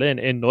Cafe Berlin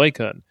in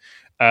Neukölln.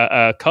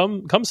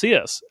 Come see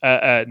us.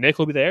 Nick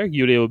will be there.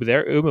 Yulia will be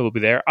there. Uma will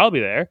be there. I'll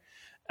be there.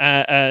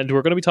 And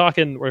we're going to be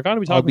talking.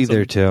 I'll be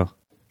there too.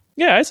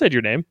 Yeah, I said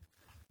your name.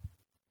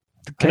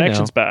 The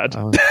connection's bad.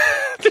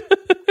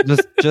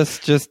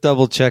 Just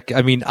double check.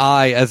 I mean,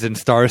 I as in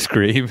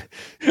Starscream.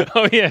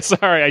 Oh yeah,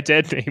 sorry, I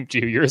dead named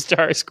you. You're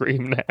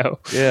Starscream now.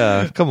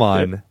 Yeah, come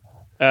on.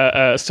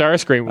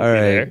 Starscream will be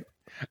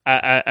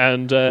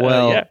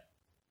there.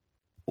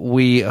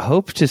 We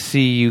hope to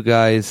see you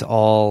guys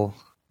all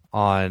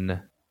at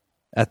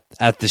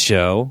the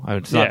show. I mean,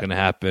 it's not going to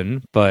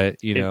happen, but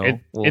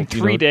in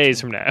 3 days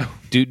from now.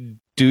 Do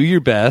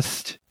your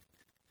best.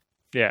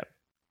 Yeah.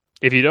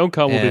 If you don't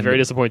come, we'll be very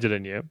disappointed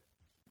in you.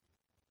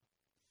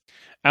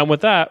 And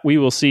with that, we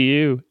will see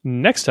you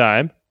next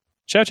time.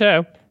 Ciao,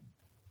 ciao.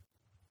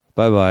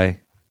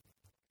 Bye-bye.